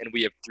line and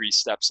we have 3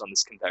 steps on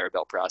this conveyor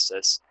belt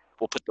process,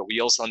 we'll put the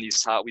wheels on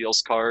these Hot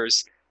Wheels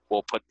cars,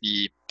 we'll put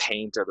the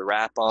paint or the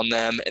wrap on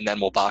them, and then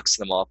we'll box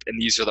them up.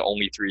 And these are the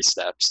only 3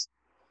 steps.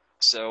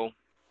 So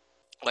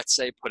let's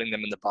say putting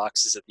them in the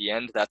boxes at the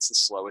end, that's the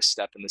slowest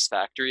step in this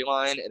factory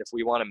line. And if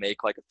we want to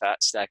make like a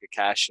fat stack of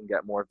cash and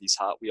get more of these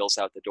Hot Wheels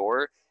out the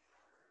door,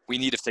 we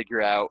need to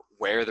figure out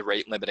where the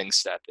rate limiting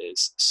step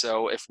is.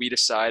 So if we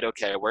decide,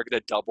 okay, we're going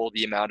to double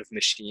the amount of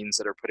machines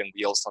that are putting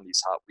wheels on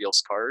these Hot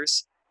Wheels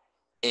cars,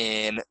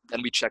 and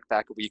then we check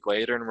back a week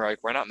later and we're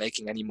like, we're not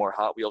making any more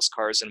Hot Wheels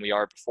cars than we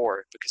are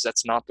before because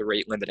that's not the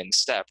rate limiting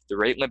step. The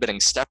rate limiting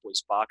step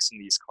was boxing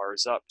these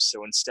cars up.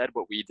 So instead,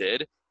 what we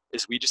did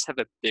is we just have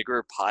a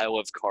bigger pile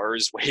of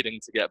cars waiting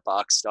to get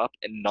boxed up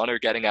and none are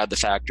getting out of the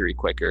factory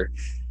quicker.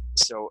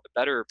 So a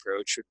better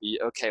approach would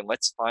be, okay,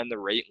 let's find the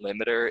rate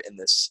limiter in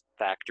this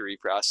factory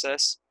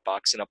process,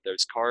 boxing up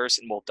those cars,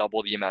 and we'll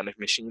double the amount of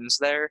machines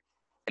there.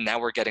 And now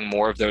we're getting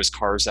more of those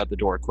cars out the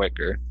door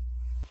quicker.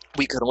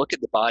 We could look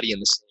at the body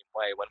in the same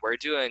way. When we're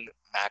doing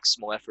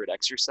maximal effort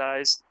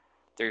exercise,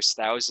 there's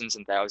thousands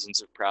and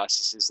thousands of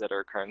processes that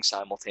are occurring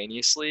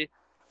simultaneously,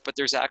 but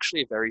there's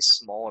actually a very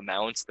small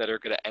amount that are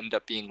going to end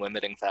up being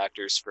limiting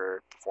factors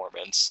for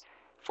performance.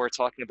 If we're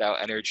talking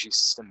about energy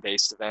system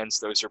based events,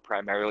 those are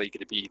primarily going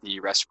to be the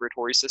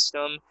respiratory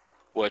system,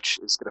 which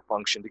is going to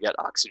function to get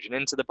oxygen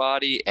into the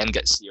body and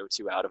get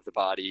CO2 out of the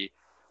body.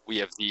 We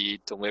have the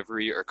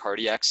delivery or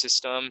cardiac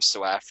system.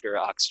 So after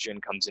oxygen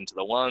comes into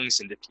the lungs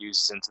and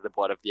diffuses into the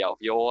blood of the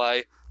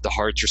alveoli, the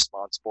heart's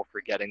responsible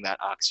for getting that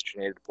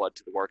oxygenated blood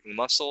to the working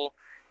muscle.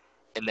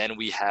 And then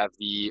we have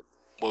the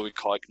what we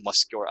call like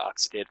muscular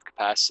oxidative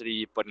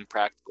capacity, but in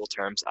practical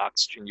terms,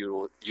 oxygen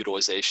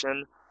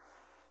utilization.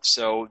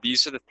 So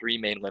these are the three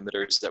main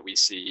limiters that we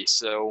see.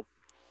 So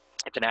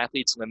if an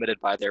athlete's limited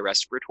by their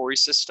respiratory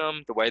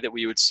system, the way that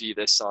we would see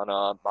this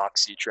on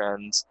Moxy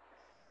trends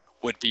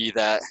would be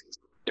that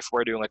if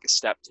we're doing like a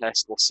step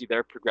test, we'll see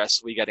they're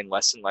progressively getting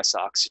less and less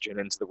oxygen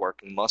into the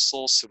working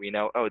muscles. So we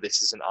know, oh,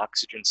 this is an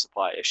oxygen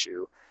supply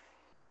issue.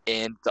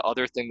 And the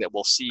other thing that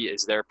we'll see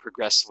is they're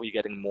progressively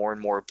getting more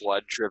and more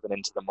blood driven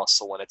into the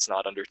muscle when it's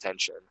not under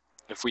tension.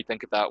 If we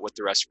think about what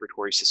the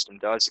respiratory system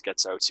does, it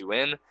gets O2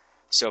 in.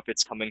 So if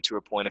it's coming to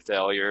a point of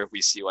failure,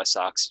 we see less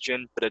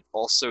oxygen, but it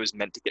also is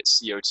meant to get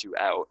CO2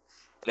 out.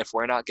 And if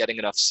we're not getting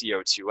enough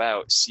CO2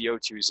 out,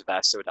 CO2 is a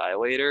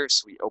vasodilator.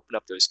 So we open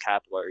up those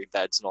capillary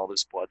beds and all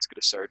this blood's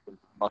going to start in the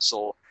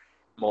muscle.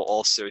 We'll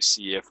also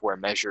see if we're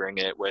measuring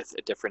it with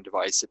a different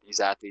device that these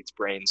athletes'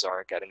 brains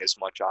aren't getting as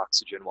much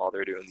oxygen while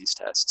they're doing these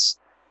tests.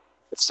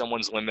 If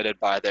someone's limited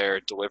by their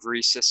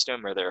delivery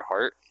system or their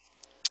heart,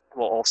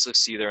 we'll also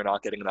see they're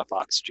not getting enough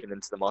oxygen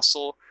into the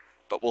muscle,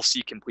 but we'll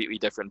see completely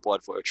different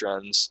blood flow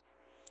trends.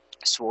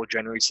 So we'll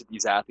generally see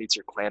these athletes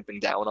are clamping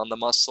down on the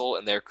muscle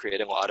and they're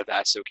creating a lot of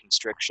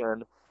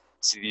vasoconstriction.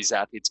 So these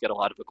athletes get a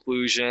lot of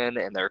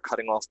occlusion and they're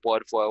cutting off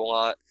blood flow a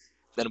lot.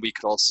 Then we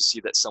could also see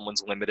that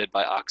someone's limited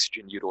by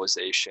oxygen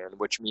utilization,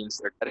 which means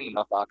they're getting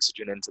enough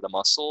oxygen into the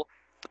muscle,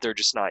 but they're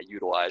just not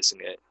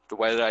utilizing it. The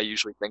way that I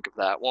usually think of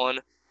that one,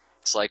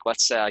 it's like,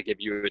 let's say I give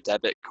you a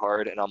debit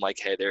card and I'm like,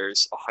 hey,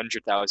 there's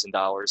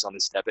 $100,000 on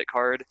this debit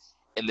card,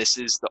 and this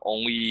is the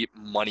only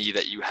money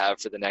that you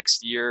have for the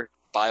next year.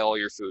 Buy all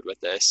your food with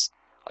this.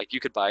 Like, you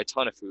could buy a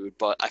ton of food,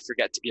 but I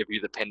forget to give you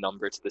the PIN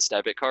number to this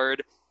debit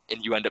card,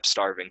 and you end up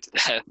starving to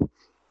death.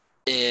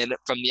 And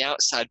from the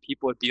outside,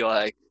 people would be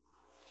like,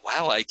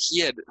 wow, like he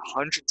had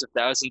hundreds of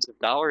thousands of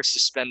dollars to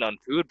spend on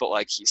food, but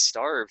like he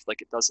starved.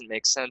 Like, it doesn't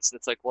make sense. And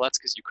it's like, well, that's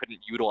because you couldn't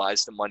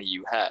utilize the money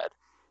you had.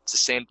 It's the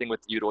same thing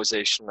with the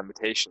utilization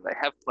limitation. They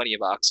have plenty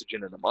of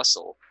oxygen in the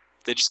muscle.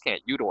 They just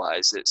can't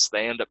utilize it. So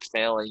they end up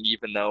failing,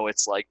 even though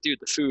it's like, dude,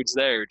 the food's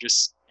there.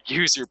 Just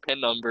use your PIN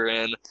number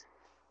and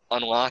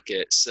unlock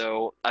it.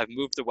 So I've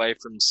moved away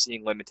from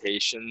seeing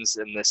limitations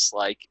in this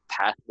like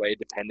pathway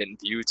dependent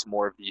view to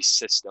more of these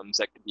systems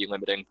that could be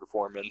limiting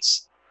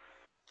performance.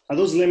 Are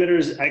those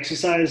limiters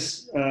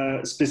exercise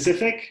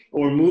specific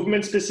or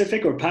movement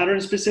specific or pattern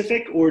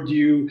specific, or do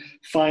you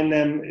find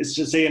them? It's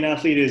just say an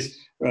athlete is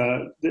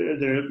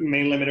their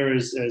main limiter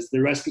is the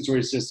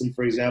respiratory system,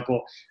 for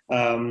example.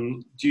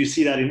 Do you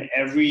see that in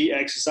every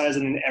exercise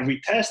and in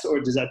every test, or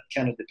does that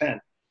kind of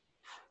depend?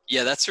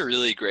 Yeah, that's a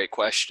really great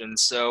question.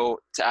 So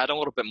to add a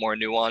little bit more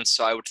nuance,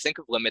 so I would think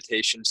of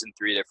limitations in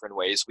three different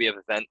ways. We have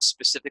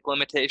event-specific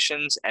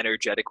limitations,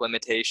 energetic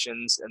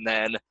limitations, and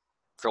then,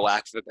 for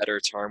lack of a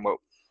better term, what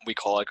we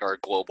call like our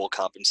global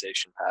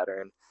compensation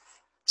pattern.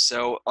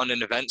 So on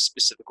an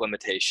event-specific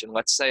limitation,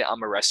 let's say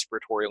I'm a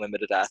respiratory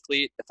limited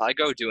athlete. If I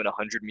go do an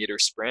 100-meter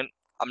sprint,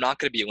 I'm not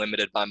going to be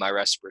limited by my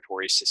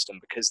respiratory system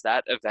because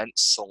that event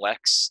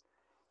selects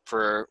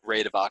for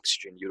rate of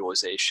oxygen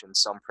utilization.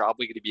 So I'm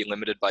probably going to be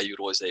limited by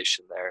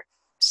utilization there.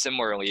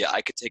 Similarly,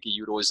 I could take a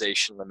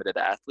utilization limited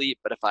athlete,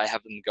 but if I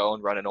have them go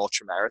and run an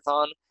ultra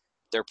marathon,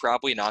 they're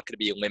probably not going to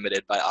be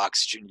limited by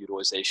oxygen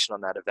utilization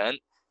on that event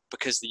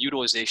because the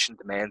utilization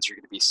demands are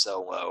going to be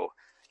so low.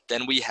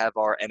 Then we have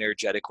our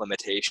energetic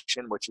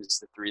limitation, which is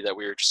the three that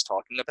we were just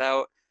talking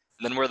about.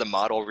 And then where the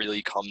model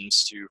really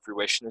comes to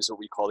fruition is what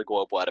we call the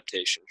global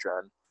adaptation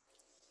trend.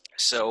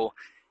 So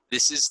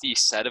this is the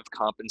set of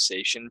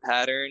compensation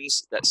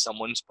patterns that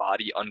someone's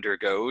body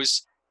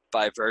undergoes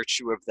by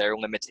virtue of their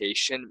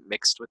limitation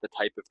mixed with the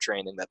type of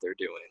training that they're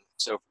doing.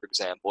 So for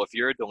example, if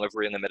you're a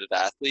delivery limited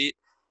athlete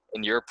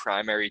and your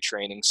primary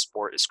training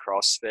sport is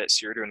CrossFit,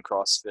 so you're doing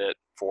CrossFit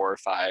 4,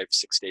 5,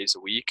 6 days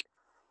a week,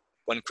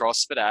 when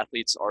CrossFit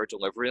athletes are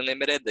delivery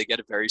limited, they get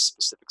a very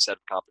specific set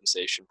of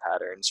compensation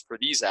patterns. For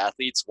these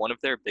athletes, one of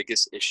their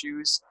biggest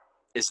issues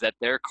is that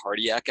their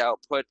cardiac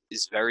output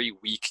is very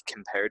weak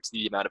compared to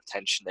the amount of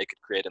tension they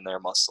could create in their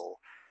muscle.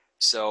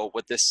 So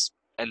what this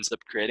ends up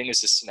creating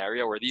is a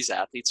scenario where these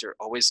athletes are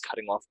always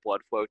cutting off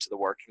blood flow to the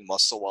working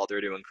muscle while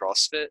they're doing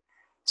CrossFit.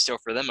 So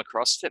for them, a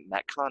CrossFit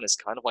Metcon is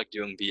kind of like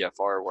doing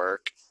BFR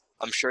work.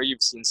 I'm sure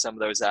you've seen some of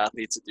those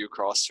athletes that do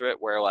CrossFit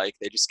where like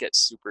they just get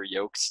super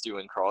yoked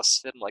doing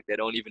CrossFit and like they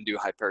don't even do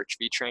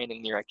hypertrophy training.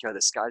 And you're like, yo,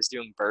 this guy's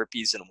doing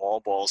burpees and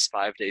wall balls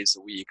 5 days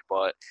a week,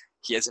 but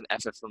he has an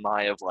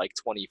FFMI of like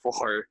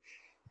 24.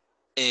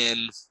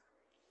 And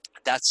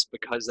that's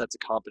because that's a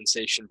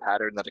compensation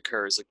pattern that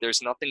occurs. Like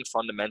there's nothing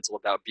fundamental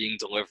about being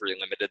delivery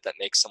limited that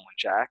makes someone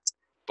jacked.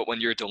 But when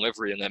you're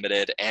delivery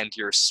limited and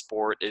your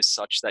sport is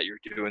such that you're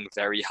doing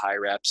very high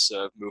reps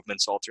of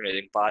movements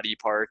alternating body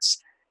parts,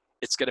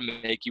 it's going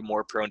to make you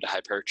more prone to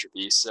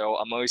hypertrophy. So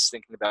I'm always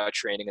thinking about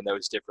training in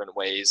those different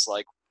ways.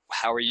 Like,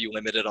 how are you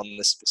limited on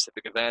this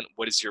specific event?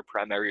 What is your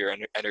primary or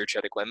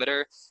energetic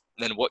limiter?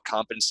 And then what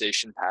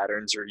compensation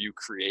patterns are you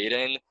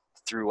creating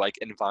through like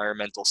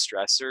environmental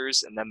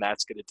stressors? And then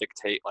that's going to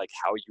dictate like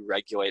how you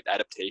regulate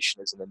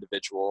adaptation as an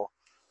individual.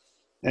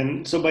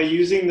 And so by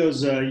using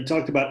those, you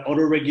talked about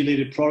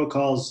auto-regulated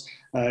protocols.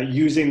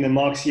 using the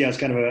Moxy as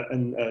kind of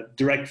a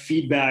direct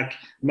feedback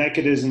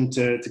mechanism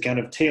to kind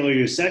of tailor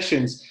your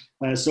sessions.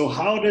 So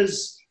how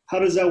does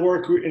that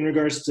work in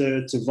regards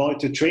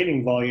to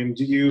training volume?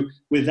 Do you,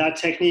 with that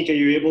technique, are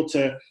you able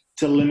to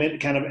limit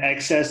kind of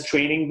excess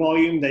training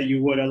volume that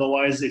you would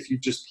otherwise if you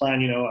just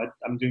plan,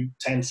 I'm doing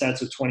 10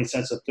 sets or 20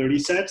 sets or 30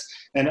 sets?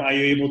 And are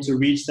you able to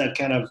reach that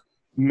kind of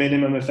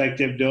minimum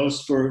effective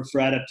dose for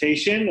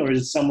adaptation, or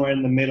is it somewhere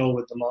in the middle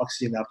with the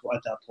Moxy at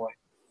that point?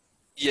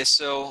 Yeah,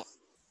 so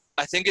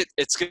I think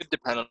it's going to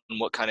depend on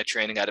what kind of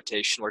training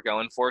adaptation we're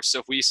going for. So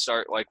if we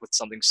start like with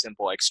something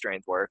simple like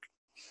strength work,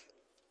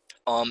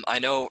 I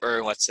know,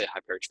 or let's say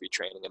hypertrophy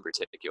training in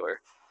particular.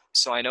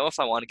 So I know if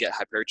I want to get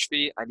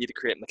hypertrophy, I need to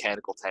create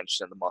mechanical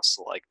tension in the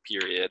muscle, like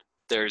period.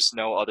 There's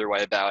no other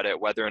way about it,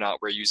 whether or not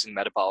we're using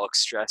metabolic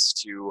stress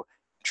to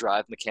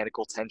drive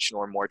mechanical tension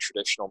or more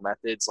traditional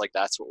methods, like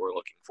that's what we're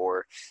looking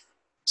for.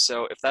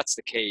 So if that's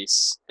the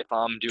case, if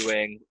I'm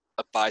doing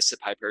a bicep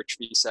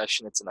hypertrophy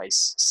session, it's a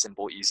nice,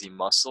 simple, easy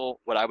muscle.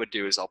 What I would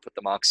do is I'll put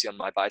the Moxy on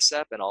my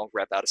bicep and I'll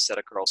rep out a set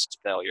of curls to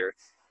failure.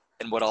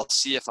 And what I'll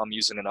see if I'm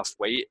using enough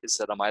weight is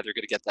that I'm either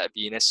going to get that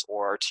venous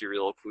or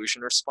arterial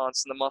occlusion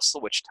response in the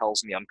muscle, which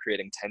tells me I'm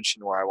creating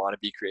tension where I want to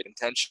be creating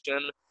tension.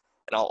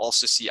 And I'll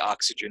also see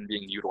oxygen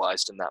being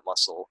utilized in that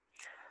muscle.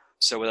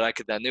 So what I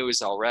could then do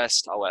is I'll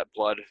rest, I'll let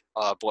blood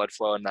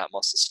flow in that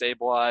muscle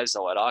stabilize,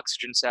 I'll let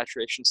oxygen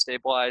saturation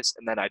stabilize,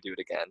 and then I do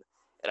it again.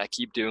 And I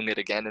keep doing it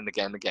again and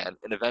again and again.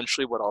 And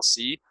eventually what I'll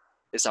see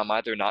is I'm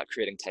either not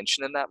creating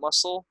tension in that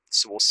muscle,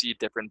 so we'll see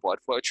different blood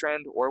flow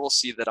trend, or we'll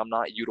see that I'm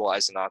not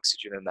utilizing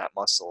oxygen in that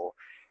muscle.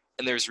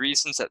 And there's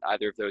reasons that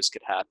either of those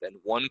could happen.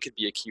 One could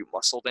be acute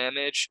muscle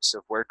damage. So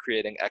if we're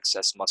creating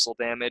excess muscle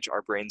damage,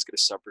 our brain's going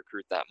to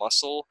sub-recruit that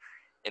muscle.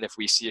 And if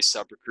we see a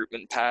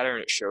sub-recruitment pattern,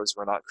 it shows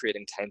we're not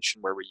creating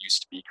tension where we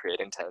used to be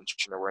creating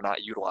tension, or we're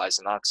not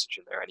utilizing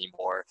oxygen there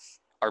anymore.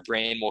 Our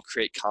brain will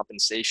create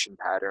compensation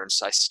patterns.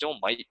 So I still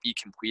might be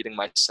completing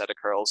my set of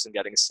curls and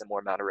getting a similar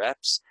amount of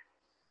reps.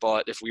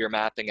 But if we are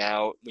mapping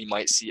out, we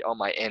might see, oh,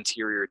 my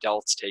anterior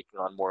delt's taking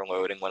on more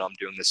loading when I'm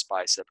doing this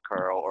bicep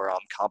curl, or I'm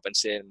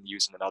compensating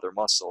using another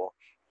muscle.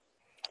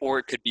 Or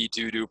it could be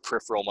due to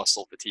peripheral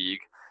muscle fatigue,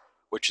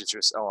 which is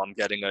just, oh, I'm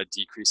getting a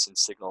decrease in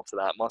signal to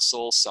that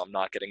muscle, so I'm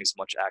not getting as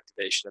much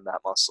activation in that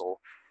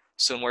muscle.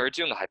 So when we're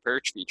doing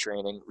hypertrophy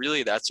training,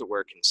 really that's what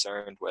we're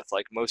concerned with.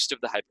 Like most of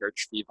the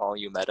hypertrophy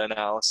volume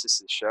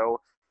meta-analysis show,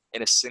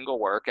 in a single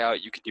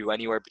workout, you could do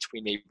anywhere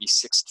between maybe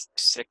 6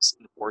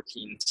 and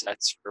 14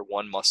 sets for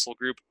one muscle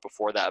group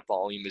before that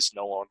volume is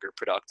no longer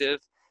productive.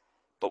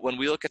 But when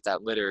we look at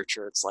that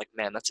literature, it's like,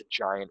 man, that's a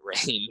giant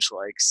range,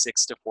 like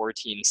 6 to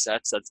 14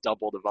 sets, that's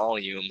double the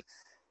volume.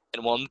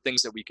 And one of the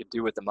things that we could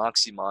do with the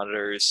Moxy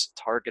monitor is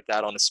target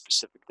that on a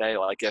specific day.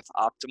 Like if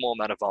optimal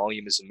amount of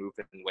volume is a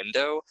movement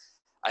window,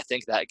 I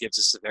think that gives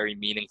us a very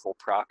meaningful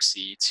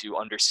proxy to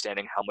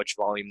understanding how much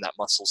volume that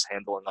muscle's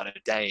handling on a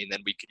day. And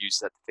then we could use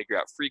that to figure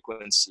out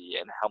frequency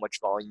and how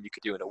much volume you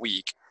could do in a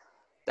week.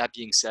 That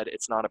being said,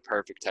 it's not a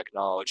perfect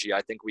technology.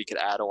 I think we could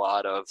add a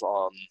lot of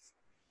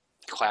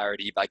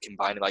clarity by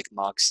combining like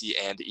Moxy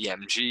and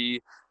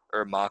EMG,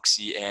 or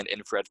Moxy and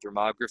infrared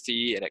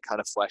thermography, and it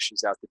kind of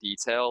fleshes out the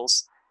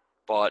details.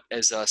 But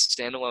as a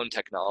standalone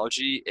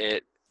technology,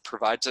 it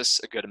provides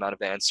us a good amount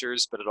of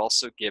answers, but it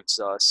also gives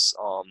us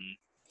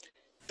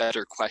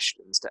better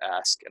questions to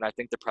ask. And I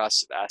think the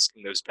process of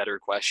asking those better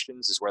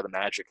questions is where the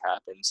magic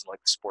happens in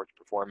like the sports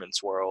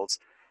performance world.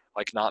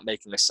 Like not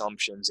making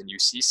assumptions, and you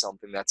see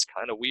something that's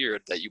kind of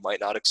weird that you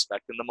might not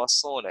expect in the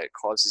muscle, and it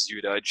causes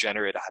you to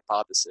generate a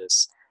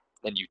hypothesis.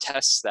 Then you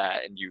test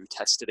that and you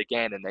test it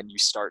again, and then you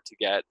start to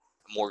get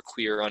a more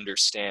clear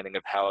understanding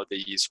of how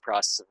these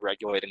processes of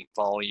regulating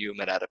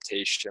volume and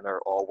adaptation are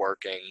all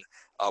working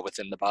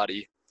within the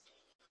body.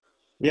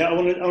 Yeah, I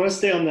want to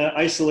stay on the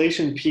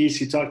isolation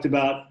piece. You talked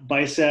about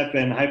bicep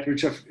and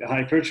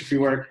hypertrophy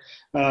work.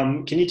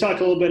 Can you talk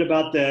a little bit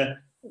about the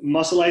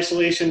muscle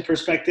isolation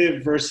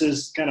perspective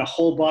versus kind of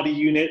whole body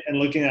unit, and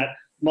looking at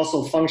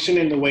muscle function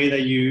in the way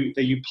that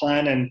you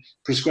plan and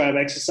prescribe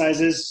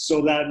exercises,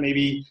 so that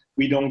maybe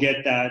we don't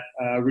get that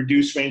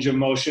reduced range of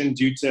motion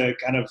due to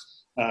kind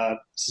of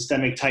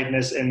systemic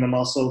tightness in the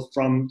muscle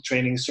from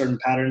training certain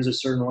patterns a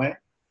certain way?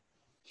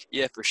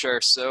 Yeah, for sure.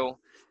 So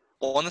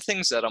one of the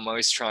things that I'm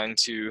always trying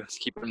to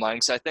keep in mind,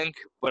 because I think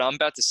what I'm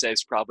about to say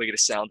is probably going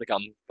to sound like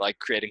I'm like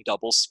creating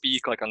double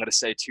speak. Like I'm going to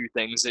say two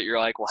things that you're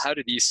like, well, how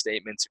do these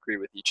statements agree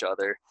with each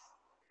other?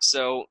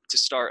 So to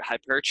start,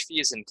 hypertrophy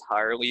is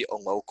entirely a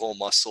local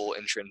muscle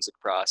intrinsic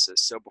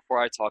process. So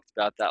before I talked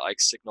about that like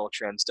signal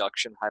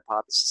transduction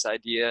hypothesis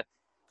idea,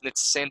 and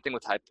it's the same thing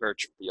with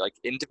hypertrophy. Like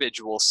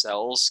individual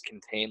cells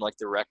contain like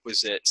the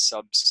requisite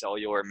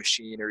subcellular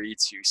machinery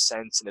to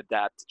sense and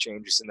adapt to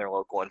changes in their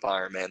local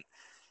environment.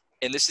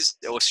 And this is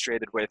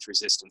illustrated with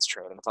resistance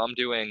training. If I'm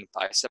doing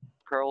bicep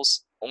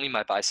curls, only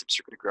my biceps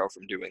are going to grow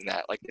from doing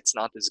that. Like it's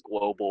not this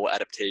global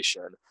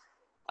adaptation.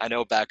 I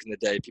know back in the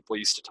day, people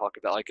used to talk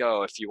about like,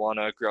 oh, if you want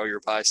to grow your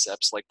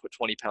biceps, like put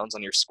 20 pounds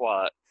on your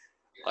squat.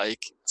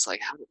 Like, it's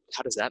like,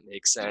 how does that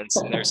make sense?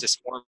 And there's this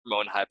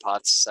hormone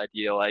hypothesis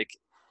idea, like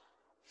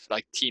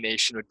like T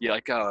Nation would be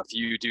like, oh, if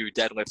you do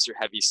deadlifts or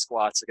heavy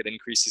squats, like it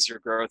increases your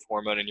growth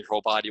hormone and your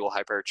whole body will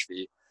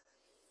hypertrophy.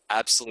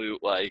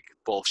 Absolute like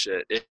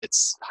bullshit.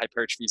 It's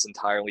hypertrophy is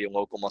entirely a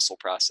local muscle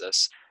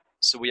process.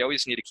 So we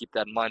always need to keep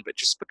that in mind. But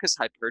just because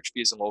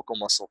hypertrophy is a local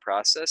muscle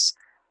process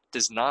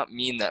does not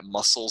mean that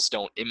muscles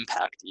don't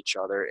impact each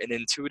other. And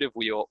intuitive,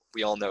 we all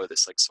know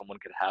this. Like someone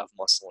could have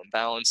muscle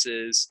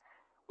imbalances.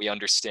 We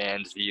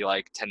understand the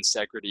like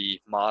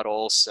tensegrity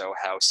model, so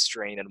how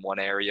strain in one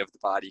area of the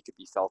body could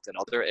be felt in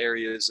other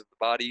areas of the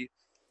body.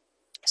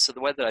 So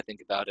the way that I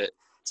think about it,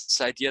 it's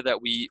this idea that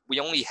we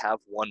only have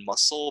one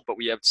muscle, but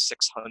we have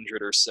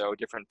 600 or so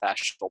different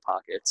fascial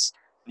pockets.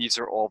 These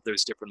are all of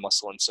those different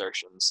muscle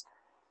insertions.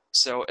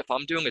 So if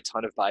I'm doing a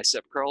ton of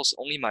bicep curls,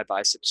 only my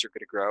biceps are going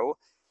to grow.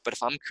 But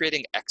if I'm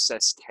creating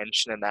excess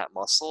tension in that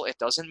muscle, it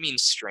doesn't mean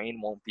strain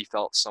won't be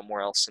felt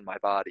somewhere else in my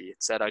body.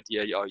 It's that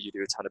idea, oh, you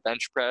do a ton of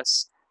bench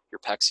press, your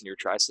pecs and your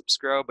triceps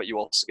grow, but you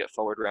also get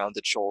forward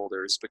rounded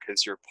shoulders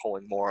because you're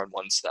pulling more on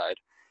one side.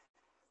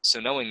 So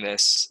knowing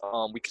this,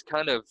 we could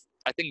kind of,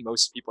 I think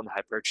most people in the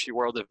hypertrophy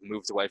world have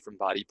moved away from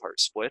body part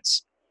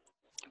splits,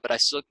 but I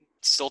still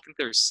think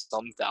there's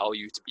some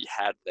value to be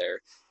had there.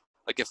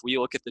 Like if we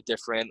look at the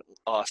different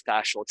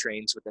fascial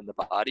trains within the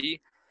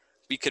body,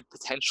 we could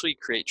potentially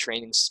create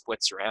training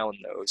splits around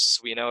those.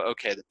 So we know,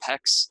 okay, the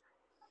pecs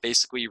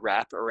basically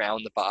wrap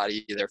around the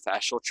body, their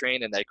fascial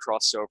train, and they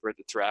cross over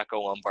the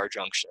thoracolumbar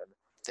junction.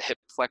 The hip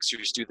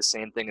flexors do the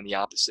same thing in the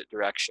opposite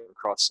direction,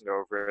 crossing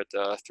over at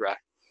the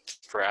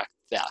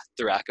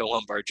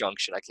thoracolumbar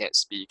junction. I can't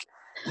speak.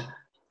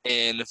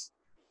 And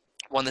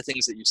one of the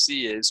things that you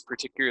see is,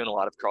 particularly in a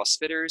lot of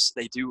CrossFitters,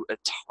 they do a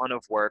ton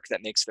of work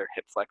that makes their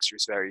hip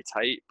flexors very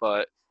tight,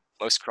 but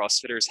most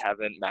CrossFitters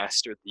haven't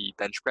mastered the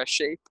bench press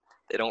shape.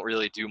 They don't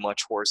really do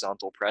much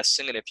horizontal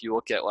pressing. And if you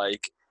look at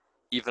like,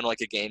 even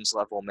like a games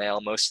level male,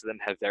 most of them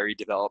have very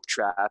developed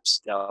traps,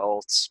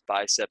 delts,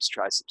 biceps,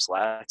 triceps,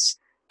 lats,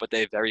 but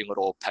they have very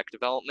little pec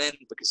development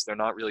because they're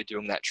not really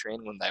doing that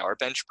training when they are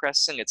bench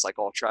pressing. It's like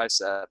all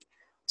tricep.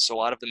 So a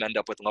lot of them end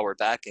up with lower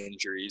back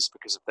injuries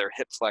because of their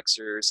hip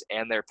flexors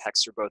and their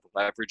pecs are both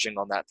leveraging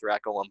on that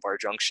thoracolumbar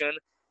junction.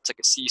 It's like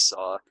a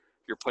seesaw.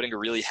 You're putting a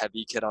really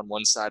heavy kid on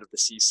one side of the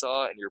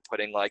seesaw and you're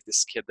putting like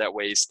this kid that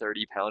weighs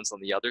 30 pounds on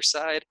the other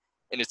side,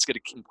 and it's going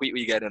to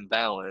completely get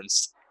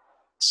imbalanced.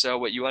 So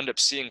what you end up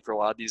seeing for a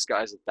lot of these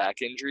guys with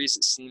back injuries,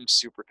 it seems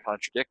super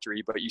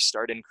contradictory, but you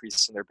start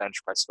increasing their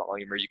bench press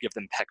volume or you give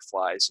them pec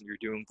flies and you're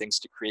doing things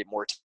to create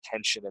more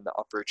tension in the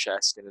upper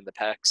chest and in the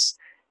pecs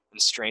and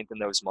strengthen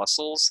those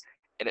muscles.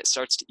 And it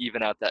starts to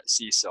even out that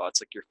seesaw.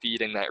 It's like you're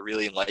feeding that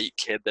really light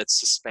kid that's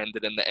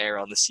suspended in the air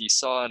on the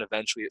seesaw, and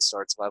eventually it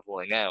starts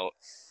leveling out.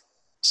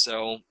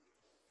 So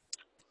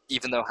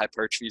even though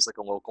hypertrophy is like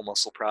a local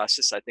muscle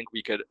process, I think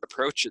we could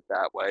approach it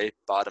that way,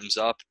 bottoms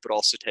up, but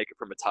also take it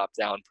from a top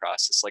down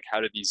process. Like,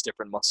 how do these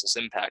different muscles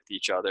impact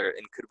each other?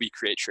 And could we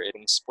create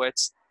training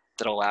splits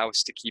that allow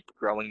us to keep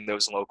growing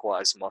those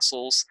localized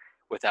muscles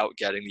without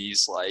getting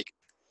these like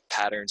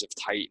patterns of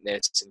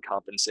tightness and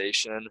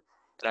compensation?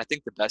 And I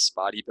think the best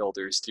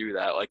bodybuilders do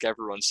that. Like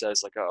everyone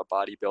says, like a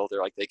bodybuilder,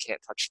 like they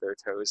can't touch their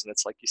toes. And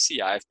it's like you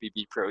see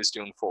IFBB pros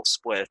doing full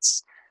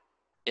splits,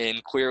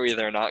 and clearly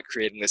they're not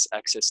creating this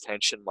excess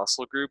tension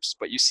muscle groups,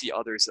 but you see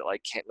others that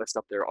like can't lift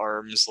up their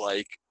arms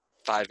like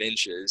 5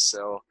 inches.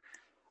 So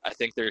I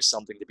think there's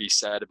something to be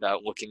said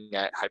about looking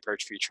at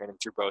hypertrophy training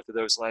through both of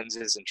those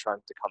lenses and trying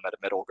to come at a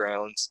middle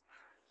ground.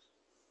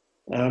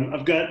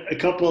 I've got a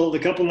couple. The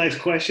couple next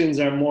questions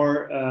are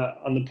more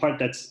on the part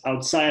that's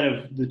outside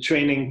of the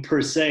training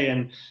per se,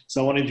 and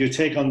so I wanted your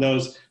take on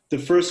those. The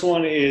first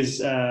one is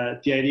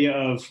the idea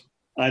of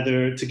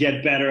either to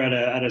get better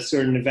at a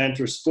certain event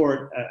or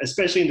sport,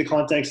 especially in the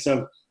context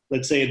of,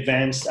 let's say,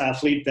 advanced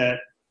athlete that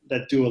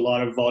do a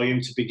lot of volume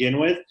to begin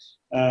with.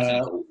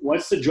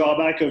 What's the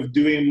drawback of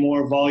doing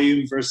more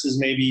volume versus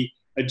maybe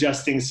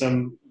adjusting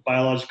some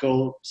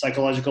biological,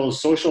 psychological,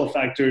 social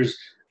factors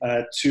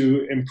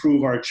to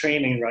improve our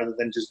training rather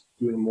than just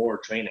doing more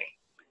training?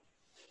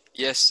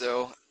 Yes,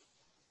 so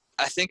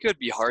I think it would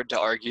be hard to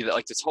argue that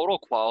like the total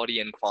quality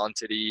and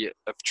quantity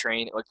of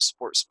training, like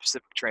sport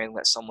specific training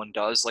that someone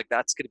does, like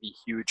that's going to be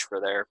huge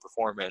for their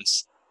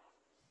performance.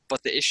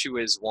 But the issue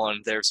is,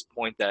 one, there's a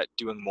point that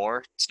doing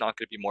more, it's not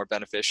going to be more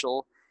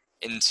beneficial.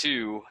 And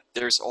two,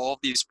 there's all of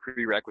these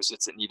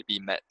prerequisites that need to be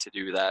met to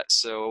do that.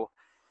 So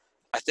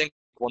I think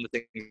one of the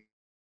things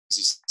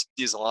you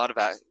see is a lot of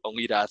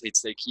elite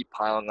athletes, they keep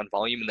piling on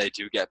volume and they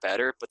do get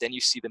better, but then you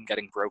see them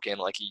getting broken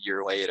like a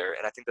year later.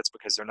 And I think that's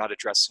because they're not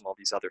addressing all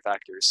these other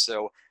factors.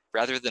 So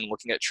rather than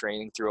looking at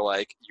training through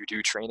like you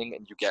do training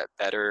and you get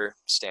better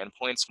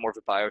standpoints, more of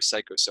a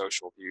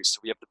biopsychosocial view. So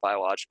we have the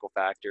biological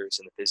factors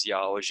and the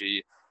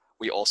physiology.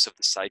 We also have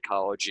the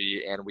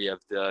psychology and we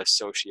have the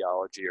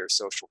sociology or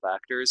social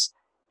factors.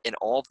 And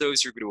all of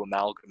those are going to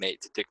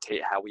amalgamate to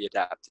dictate how we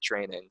adapt to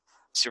training.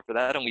 So for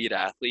that elite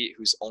athlete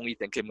who's only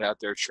thinking about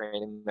their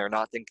training, they're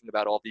not thinking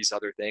about all these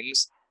other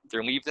things,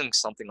 they're leaving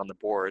something on the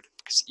board.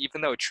 Because even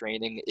though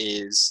training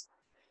is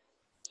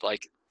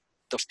like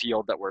the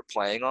field that we're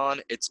playing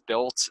on, it's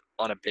built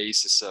on a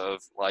basis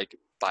of like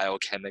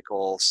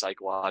biochemical,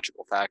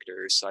 psychological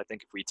factors. So I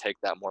think if we take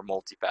that more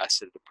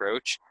multifaceted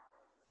approach,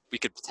 we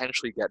could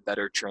potentially get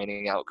better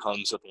training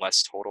outcomes with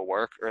less total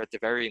work, or at the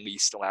very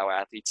least allow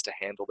athletes to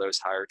handle those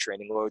higher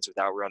training loads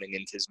without running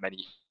into as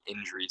many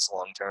injuries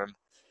long term.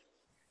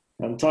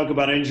 Talk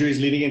about injuries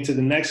leading into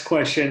the next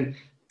question.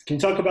 Can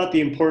you talk about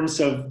the importance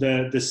of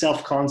the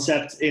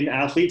self-concept in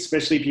athletes,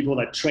 especially people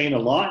that train a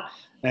lot,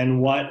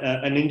 and what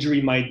an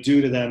injury might do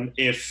to them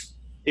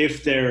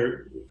if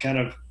they're kind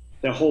of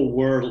the whole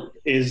world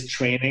is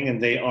training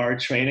and they are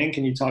training?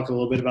 Can you talk a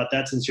little bit about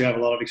that since you have a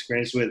lot of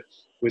experience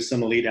with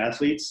some elite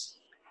athletes?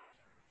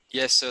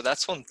 Yeah, so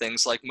that's one thing.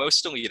 Like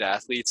most elite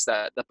athletes,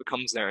 that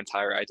becomes their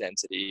entire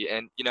identity.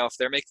 And you know, if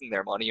they're making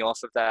their money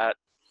off of that,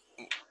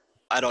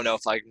 I don't know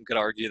if I could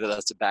argue that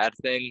that's a bad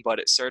thing, but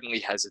it certainly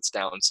has its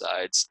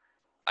downsides.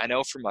 I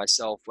know for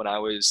myself, when I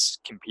was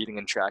competing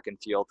in track and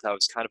field, that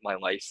was kind of my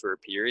life for a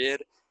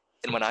period.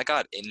 And when I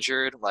got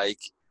injured, like,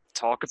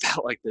 talk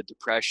about like the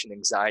depression,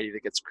 anxiety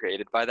that gets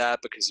created by that,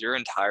 because your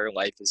entire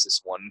life is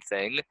this one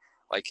thing.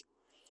 Like,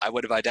 I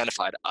would have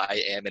identified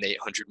I am an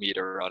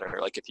 800-meter runner.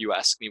 Like, if you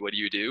ask me, what do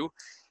you do?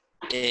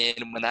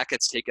 And when that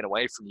gets taken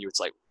away from you, it's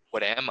like,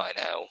 what am I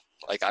now?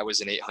 Like, I was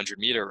an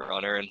 800-meter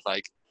runner, and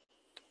like,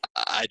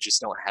 I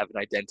just don't have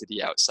an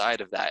identity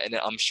outside of that. And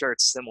I'm sure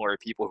it's similar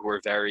to people who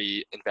are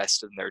very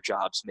invested in their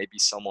jobs. Maybe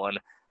someone,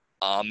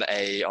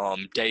 a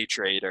day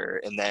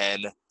trader, and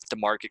then the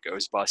market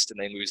goes bust and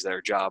they lose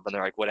their job and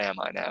they're like, what am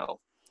I now?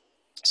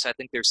 So I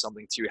think there's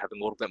something to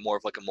having a little bit more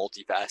of like a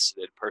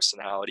multifaceted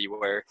personality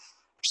where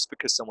just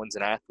because someone's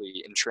an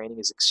athlete and training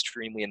is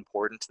extremely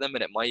important to them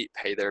and it might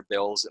pay their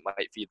bills, it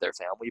might feed their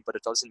family, but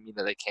it doesn't mean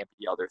that they can't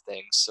be other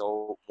things.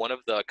 So one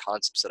of the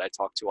concepts that I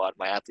talk to a lot of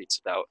my athletes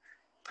about,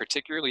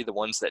 particularly the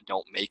ones that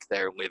don't make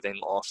their living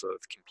off of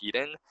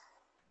competing,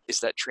 is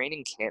that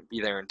training can't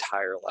be their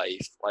entire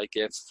life. Like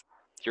if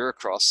you're a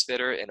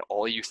CrossFitter and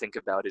all you think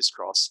about is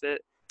CrossFit,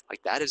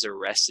 like that is a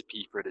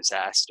recipe for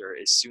disaster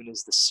as soon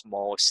as the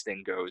smallest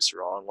thing goes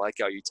wrong. Like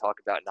how you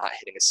talk about not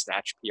hitting a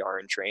snatch PR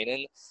in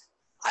training.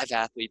 I have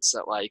athletes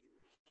that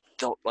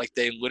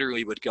they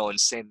literally would go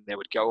insane. They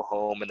would go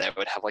home and they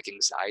would have like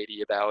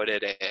anxiety about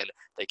it and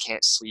they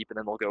can't sleep, and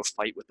then they'll go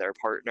fight with their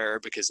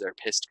partner because they're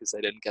pissed because they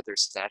didn't get their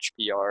snatch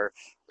PR.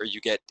 Or you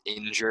get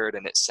injured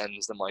and it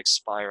sends them like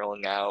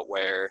spiraling out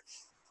where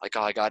like,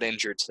 oh, I got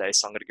injured today,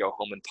 so I'm going to go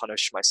home and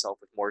punish myself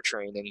with more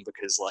training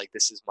because like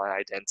this is my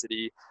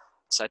identity.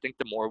 So I think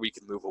the more we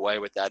can move away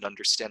with that and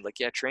understand like,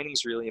 yeah,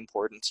 training's really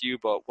important to you,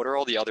 but what are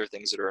all the other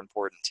things that are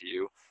important to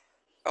you?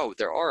 Oh,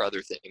 there are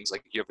other things.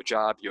 Like you have a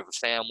job, you have a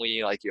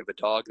family, like you have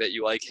a dog that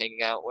you like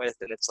hanging out with.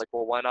 And it's like,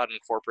 well, why not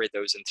incorporate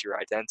those into your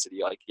identity?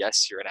 Like,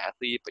 yes, you're an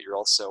athlete, but you're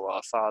also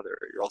a father.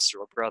 You're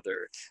also a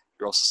brother.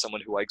 You're also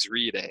someone who likes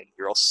reading.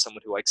 You're also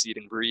someone who likes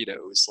eating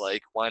burritos.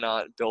 Like, why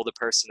not build a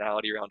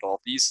personality around all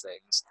these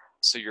things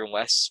so you're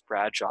less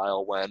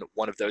fragile when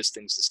one of those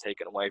things is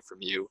taken away from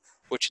you,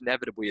 which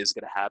inevitably is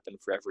going to happen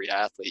for every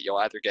athlete. You'll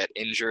either get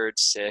injured,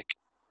 sick,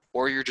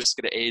 or you're just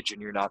going to age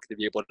and you're not going to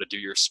be able to do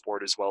your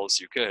sport as well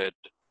as you could.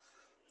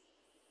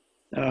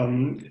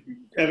 Um,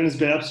 Evan, it's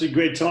been absolutely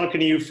great talking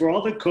to you. For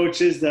all the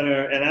coaches that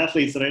are and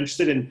athletes that are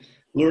interested in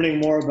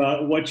learning more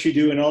about what you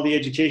do and all the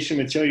education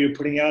material you're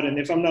putting out, and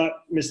if I'm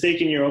not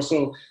mistaken, you're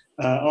also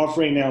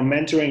offering now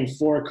mentoring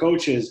for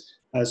coaches.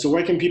 So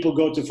where can people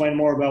go to find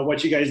more about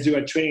what you guys do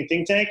at Training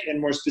Think Tank, and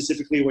more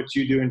specifically what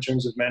you do in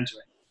terms of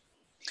mentoring?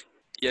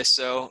 Yeah,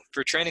 so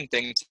for Training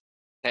Think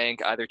Tank,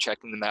 either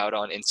checking them out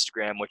on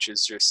Instagram, which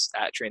is just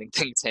at Training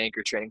Think Tank,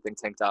 or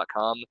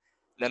trainingthinktank.com.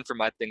 And then for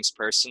my things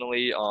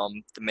personally,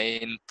 the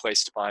main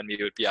place to find me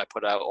would be I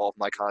put out all of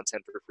my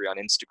content for free on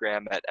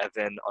Instagram at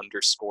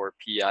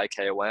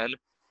Evan_Peikon.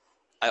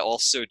 I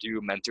also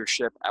do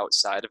mentorship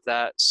outside of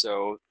that.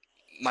 So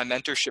my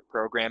mentorship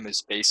program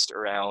is based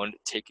around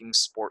taking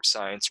sports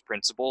science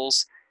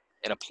principles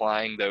and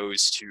applying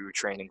those to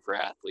training for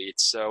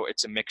athletes. So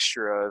it's a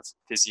mixture of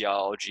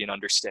physiology and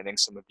understanding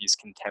some of these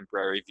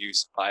contemporary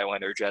views of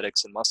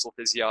bioenergetics and muscle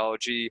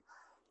physiology,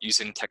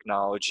 using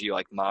technology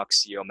like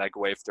Moxy, omega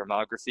wave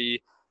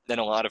thermography, then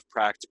a lot of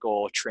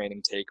practical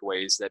training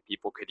takeaways that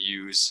people could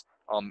use,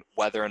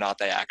 whether or not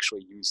they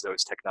actually use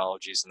those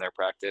technologies in their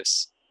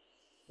practice.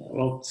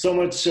 Well, so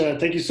much.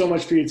 Thank you so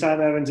much for your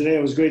time, Evan. Today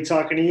it was great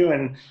talking to you,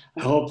 and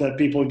I hope that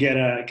people get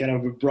a kind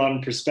of a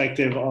broad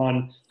perspective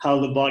on how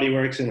the body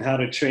works and how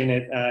to train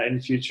it in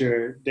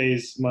future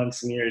days,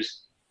 months, and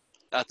years.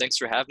 Thanks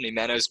for having me,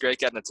 man. It was great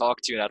getting to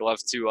talk to you, and I'd love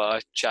to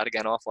chat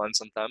again offline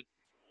sometime.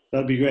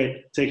 That'd be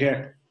great. Take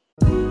care.